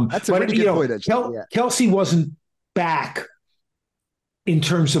 That's a really good point. Kelsey wasn't back in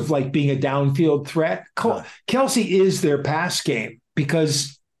terms of like being a downfield threat. Kelsey is their pass game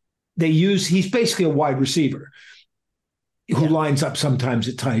because he's basically a wide receiver who lines up sometimes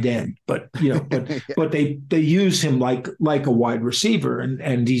at tight end, but they use him like a wide receiver,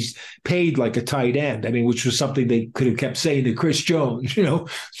 and he's paid like a tight end. I mean, which was something they could have kept saying to Chris Jones.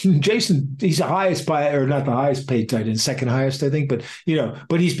 Jason, he's the highest not the highest paid tight end, second highest, I think, but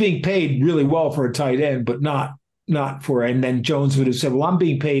he's being paid really well for a tight end, but not and then Jones would have said, well, I'm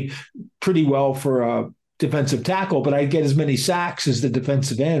being paid pretty well for a defensive tackle, but I get as many sacks as the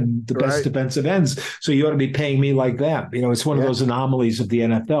defensive end, the best defensive ends. So you ought to be paying me like that. It's one of those anomalies of the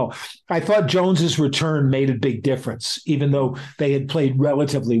NFL. I thought Jones's return made a big difference, even though they had played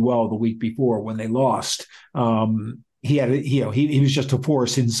relatively well the week before when they lost. He was just a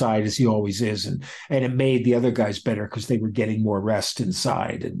force inside, as he always is, and it made the other guys better because they were getting more rest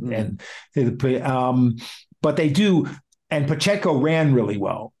inside, but they do. And Pacheco ran really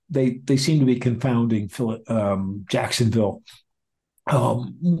well. They seem to be confounding Jacksonville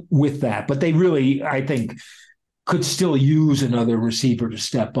with that, but they really, I think, could still use another receiver to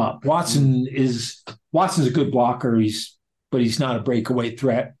step up. Watson's a good blocker. But he's not a breakaway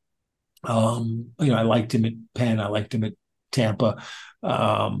threat. I liked him at Penn. I liked him at Tampa.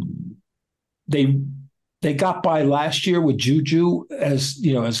 They got by last year with Juju as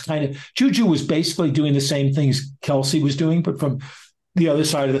kind of Juju was basically doing the same things Kelsey was doing, but from the other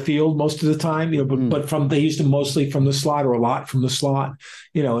side of the field most of the time, but they used him mostly from the slot or a lot from the slot,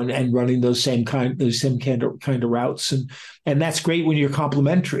 and running those same kind of routes. And that's great when you're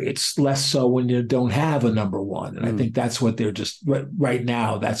complementary. It's less so when you don't have a number one. And I think that's what they're just right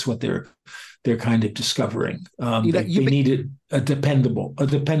now. That's what they're kind of discovering. They needed a dependable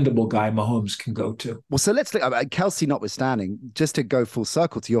guy Mahomes can go to. Well, so let's look, Kelsey notwithstanding, just to go full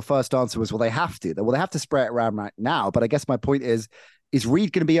circle to your first answer was, well, they have to. Well, they have to spray it around right now. But I guess my point is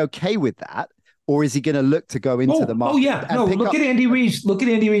Reid going to be okay with that? Or is he going to look to go into the market? Oh, yeah. No, look at Andy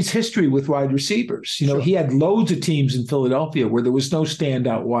Reid's history with wide receivers. He had loads of teams in Philadelphia where there was no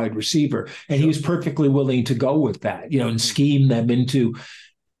standout wide receiver. And he was perfectly willing to go with that, and scheme them into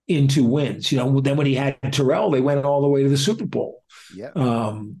wins. Then when he had Terrell, they went all the way to the Super Bowl.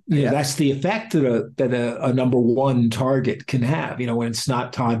 That's the effect that a number one target can have. When it's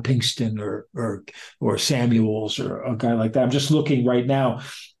not Todd Pinkston or Samuels or a guy like that. I'm just looking right now.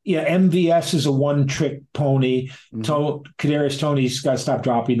 MVS is a one-trick pony. Kadarius Toney's got to stop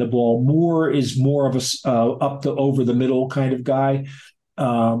dropping the ball. Moore is more of a up to over the middle kind of guy.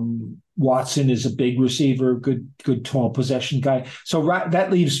 Watson is a big receiver, good tall possession guy. So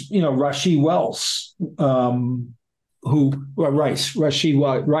that leaves Rashee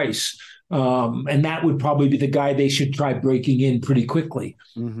Rice. And that would probably be the guy they should try breaking in pretty quickly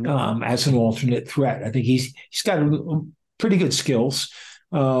as an alternate threat. I think he's got pretty good skills.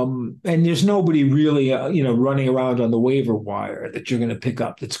 And there's nobody really, running around on the waiver wire that you're going to pick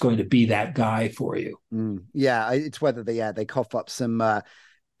up that's going to be that guy for you. Yeah, it's whether they cough up some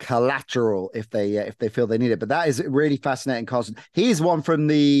collateral if they feel they need it. But that is really fascinating, Carson. Here's one from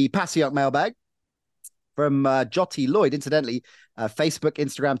the Passyunk mailbag from Jotty Lloyd. Incidentally, Facebook,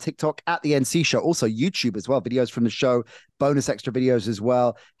 Instagram, TikTok at the NC Show. Also YouTube as well. Videos from the show, bonus extra videos as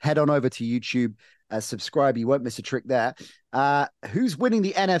well. Head on over to YouTube. Subscribe. You won't miss a trick there. Who's winning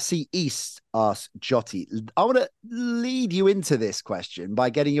the NFC East? Asked Jotty. I want to lead you into this question by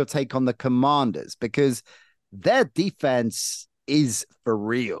getting your take on the Commanders, because their defense is for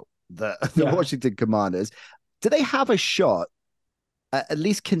real. The Washington Commanders. Do they have a shot at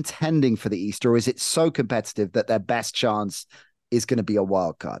least contending for the East, or is it so competitive that their best chance is going to be a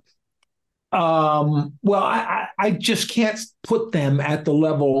wild card? Well, I just can't put them at the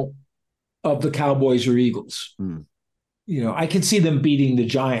level of the Cowboys or Eagles. I can see them beating the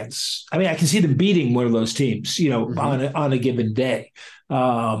Giants. I mean, I can see them beating one of those teams, on a given day.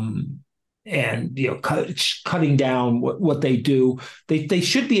 And cutting down what they do. They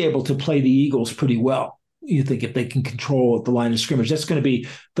should be able to play the Eagles pretty well. You think if they can control the line of scrimmage, that's going to be,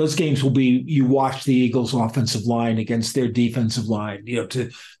 those games will be, you watch the Eagles offensive line against their defensive line,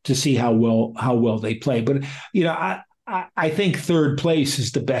 to see how well they play. But, I think third place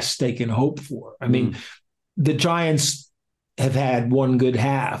is the best they can hope for. I mean, the Giants have had one good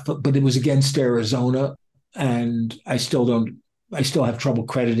half, but it was against Arizona, and I still have trouble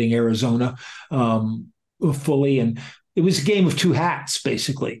crediting Arizona fully. And it was a game of two hats,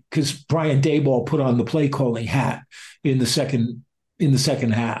 basically, because Brian Daboll put on the play calling hat in the second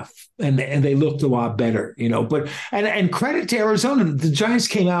half, and they looked a lot better, But and credit to Arizona, the Giants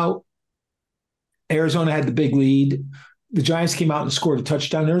came out. Arizona had the big lead. The Giants came out and scored a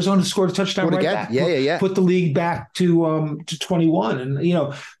touchdown. Arizona scored a touchdown right back. Yeah. Put the league back to 21, and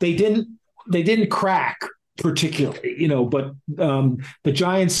they didn't crack particularly, but the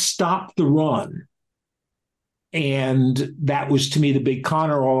Giants stopped the run. And that was, to me, the big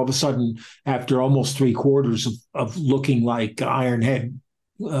Connor all of a sudden, after almost 3 quarters of looking like Ironhead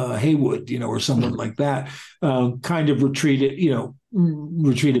Haywood, or someone like that, kind of retreated,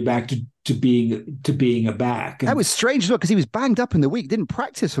 retreated back to being a back. And that was strange as well, because he was banged up in the week, didn't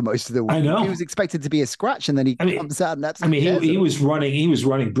practice for most of the week. I know he was expected to be a scratch, and then he comes out and that's. He was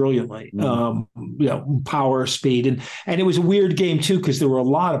running brilliantly. Power, speed, and it was a weird game too, because there were a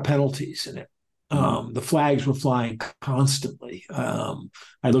lot of penalties in it. The flags were flying constantly.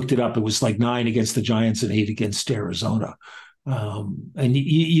 I looked it up. It was like 9 against the Giants and 8 against Arizona. And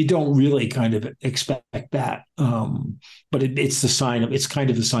you don't really kind of expect that. But it's kind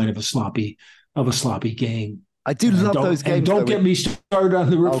of the sign of a sloppy game. I do love those games. Don't get me started on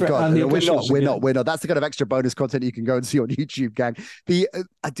the officials. We're not. That's the kind of extra bonus content you can go and see on YouTube, gang.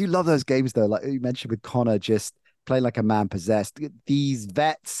 I do love those games though, like you mentioned with Connor, just playing like a man possessed. These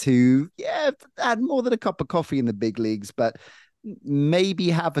vets who, had more than a cup of coffee in the big leagues, but maybe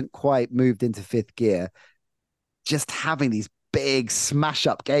haven't quite moved into fifth gear. Just having these big smash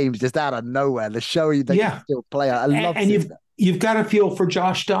up games just out of nowhere to show you they can still play. I love it. You've got to feel for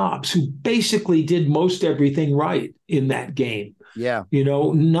Josh Dobbs, who basically did most everything right in that game. Yeah,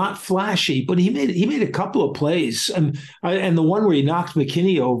 not flashy, but he made a couple of plays, and the one where he knocked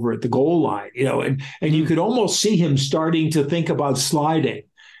McKinney over at the goal line, and you could almost see him starting to think about sliding.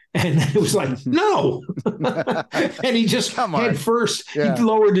 And it was like, no. And he just head first, he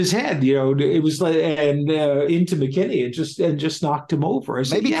lowered his head, it was like, and into McKinney and just knocked him over. I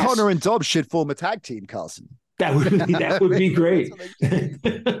said, maybe Connor and Dobbs should form a tag team, Carson. That would be great.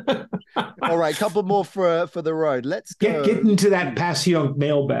 All right, a couple more for the road. Let's go. Get into that Passyunk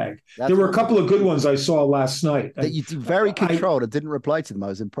mailbag. There were a couple of good ones I saw last night. That you very controlled. I didn't reply to them. I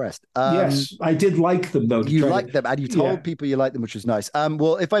was impressed. Yes, I did like them though. You liked them, and you told people you liked them, which was nice.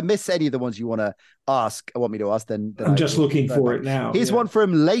 Well, if I miss any of the ones you want me to ask, then I'm just looking for it now. Here's one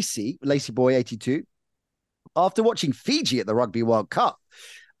from Lacey Boy 82. After watching Fiji at the Rugby World Cup,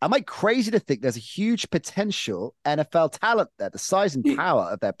 am I crazy to think there's a huge potential NFL talent there? The size and power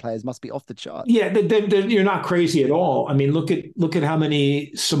of their players must be off the chart. Yeah, you're not crazy at all. I mean, look at how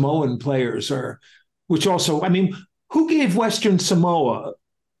many Samoan players are. Which also, I mean, who gave Western Samoa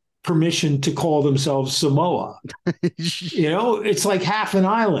permission to call themselves Samoa? It's like half an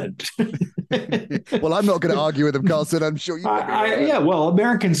island. Well, I'm not going to argue with them, Carlson. I'm sure you. Well,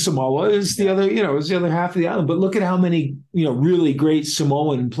 American Samoa is the other, is the other half of the island. But look at how many, really great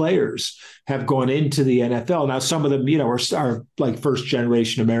Samoan players have gone into the NFL. Now, some of them, are like first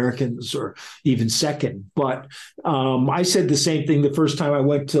generation Americans or even second. But I said the same thing the first time I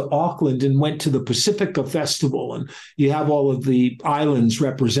went to Auckland and went to the Pacifica Festival, and you have all of the islands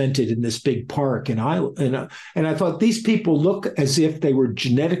represented in this big park and island. And I thought these people look as if they were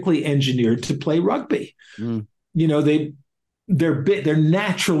genetically engineered to play rugby. They're big, they're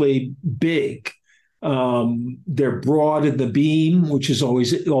naturally big. They're broad in the beam, which is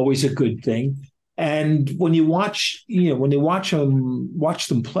always a good thing. And when you watch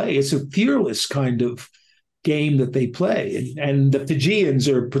them play, it's a fearless kind of game that they play. And the Fijians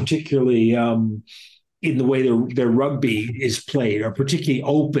are particularly in the way their rugby is played, are particularly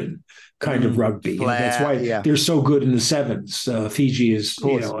open kind of rugby. That's why they're so good in the sevens. Fiji is,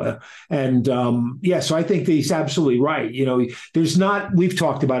 so I think he's absolutely right. We've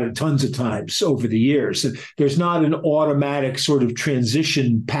talked about it tons of times over the years. There's not an automatic sort of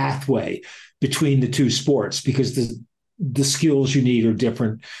transition pathway between the two sports, because the skills you need are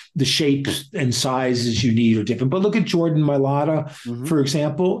different. The shapes and sizes you need are different. But look at Jordan Mailata, for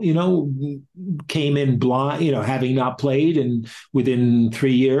example, came in blind, having not played, and within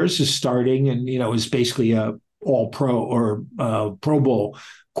 3 years is starting and, is basically a all pro or Pro Bowl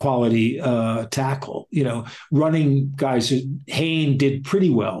quality tackle. Running guys, Hayne did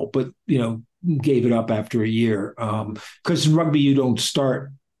pretty well, but, gave it up after a year. Because in rugby, you don't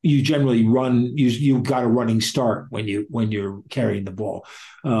start. You generally run. You got a running start when you're carrying the ball,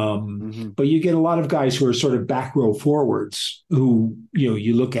 but you get a lot of guys who are sort of back row forwards who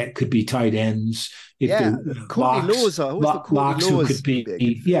you look at could be tight ends. Courtney Locks who could be big.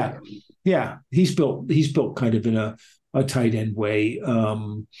 He's built kind of in a tight end way.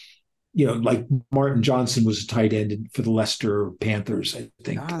 Like Martin Johnson was a tight end for the Leicester Panthers, I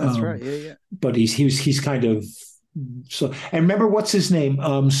think. That's right. Yeah. But he's kind of. So, and remember, what's his name?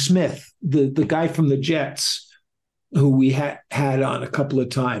 Smith, the guy from the Jets, who we had on a couple of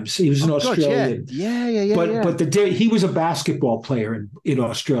times. He was an Australian. But he was a basketball player in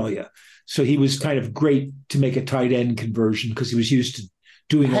Australia, so he was kind of great to make a tight end conversion because he was used to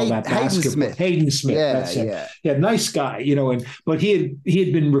doing all that basketball. Hayden Smith. That's it. Yeah, nice guy, but he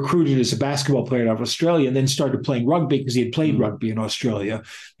had been recruited as a basketball player out of Australia and then started playing rugby because he had played rugby in Australia,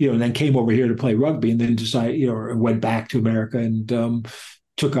 and then came over here to play rugby and then decided, went back to America and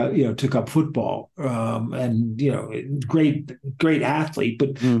took up football, and great athlete,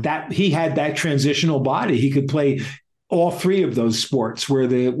 but that he had that transitional body. He could play all three of those sports where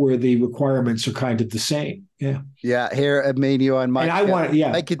the requirements are kind of the same. Yeah. Here at me, you and Mike, and I want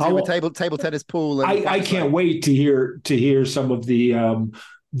make it do a table tennis pool. And I can't wait to hear some of the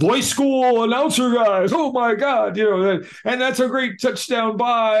voice school announcer guys. Oh my God, and that's a great touchdown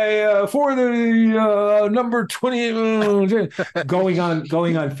by for the number 20, going on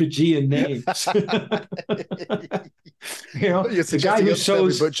Fijian names.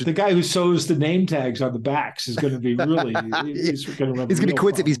 The guy who sews the name tags on the backs is going to be really. He's going to be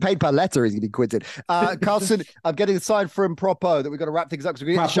quitted. If he's paid per letter, he's going to be quitted. Carlson, I'm getting a sign from Propo that we've got to wrap things up because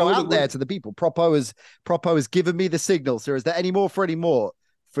we're going to get the show out there to the people. Propo has given me the signal. So is there any more from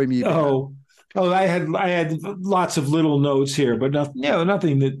you? I had lots of little notes here, but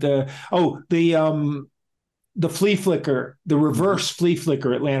nothing that. The flea flicker, the reverse flea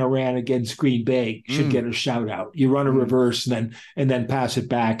flicker Atlanta ran against Green Bay should get a shout out. You run a reverse and then pass it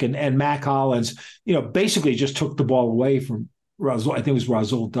back, and Mac Hollins, basically just took the ball away from Rasul. I think it was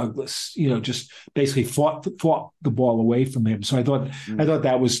Rasul Douglas. Just basically fought the ball away from him. So I thought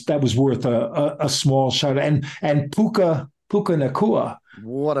that was worth a small shout out. And Puka Nacua.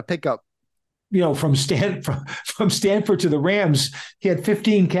 What a pickup. From Stanford to the Rams, he had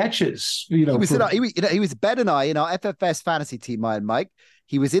 15 catches. He was Ben and I in our FFS fantasy team, Mike.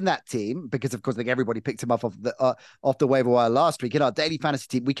 He was in that team because, of course, everybody picked him up off the waiver wire last week. In our daily fantasy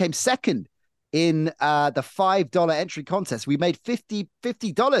team, we came second in the $5 entry contest. We made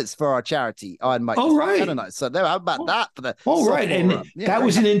 $50 for our charity. Iron Mike. Oh, right. So how about that for the? Oh, right. And that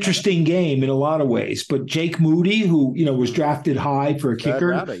was an interesting game in a lot of ways. But Jake Moody, who was drafted high for a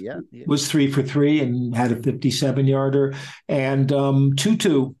kicker, was 3 for 3 and had a 57-yarder. And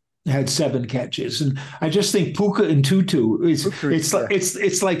Tutu had 7 catches, and I just think Puka and Tutu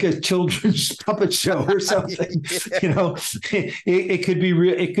it's like a children's puppet show or something. It could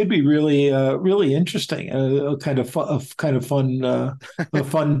be really interesting, a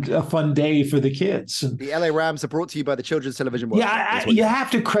fun day for the kids. And the LA Rams are brought to you by the Children's Television World. You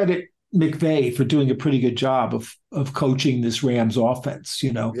have to credit McVay for doing a pretty good job of coaching this Rams offense.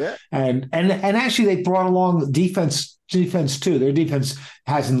 And actually they brought along defense too. Their defense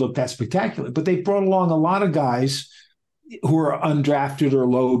hasn't looked that spectacular, but they brought along a lot of guys who are undrafted or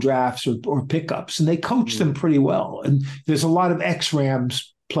low drafts or pickups, and they coached them pretty well. And there's a lot of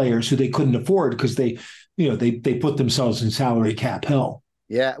ex-Rams players who they couldn't afford because they put themselves in salary cap hell.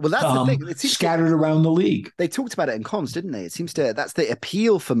 Yeah, well, that's the thing. It's scattered around the league. They talked about it in comms, didn't they? It seems that's the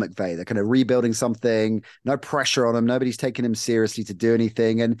appeal for McVay. They're kind of rebuilding something, no pressure on him. Nobody's taking him seriously to do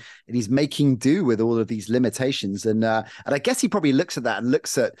anything. And he's making do with all of these limitations. And I guess he probably looks at that and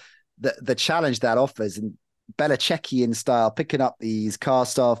looks at the challenge that offers and Belichickian style, picking up these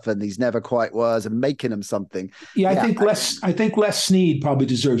cast off and these never quite was and making them something. I think Les Snead probably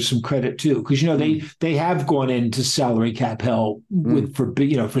deserves some credit too, because they have gone into salary cap hell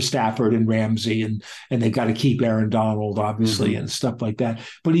for Stafford and Ramsey, and they've got to keep Aaron Donald obviously and stuff like that.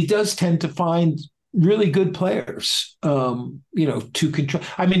 But he does tend to find really good players, to control.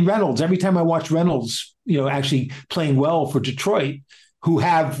 I mean, Reynolds. Every time I watch Reynolds, actually playing well for Detroit, who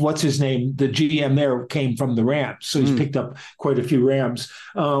have, what's his name? The GM there came from the Rams. So he's picked up quite a few Rams.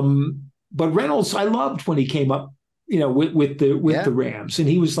 But Reynolds, I loved when he came up, with the Rams, and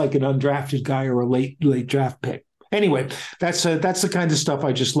he was like an undrafted guy or a late draft pick. Anyway, that's the kind of stuff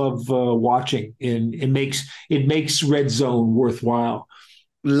I just love watching. And it makes Red Zone worthwhile.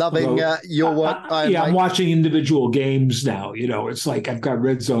 Loving your work. I'm watching individual games now. It's like I've got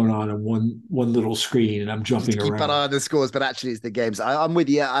Red Zone on one little screen and I'm jumping around. Keep an eye on the scores, but actually it's the games. I'm with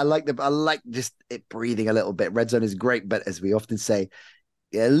you. I like just it breathing a little bit. Red Zone is great, but as we often say,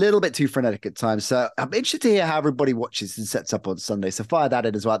 a little bit too frenetic at times. So I'm interested to hear how everybody watches and sets up on Sunday. So fire that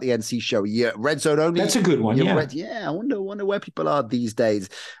in as well at the NC show. Yeah, Red Zone only. That's a good one. I wonder where people are these days.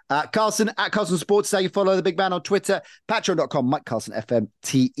 Carlson at Carlson Sports is how you follow the big man on Twitter. Patreon.com, Mike Carlson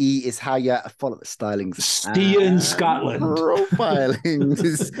FMTE is how you follow the stylings. See you in Scotland.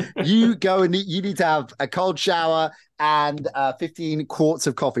 Profilings. You go and you need to have a cold shower and 15 quarts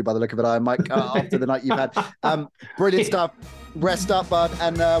of coffee by the look of it, Mike, after the night you've had. Brilliant stuff. Rest up, bud,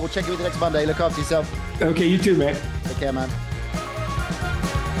 and we'll check in with you next Monday. Look after yourself. Okay, you too, man. Take care, man.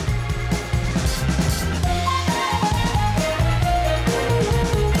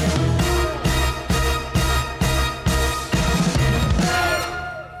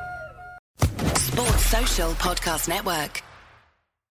 Sports Social Podcast Network.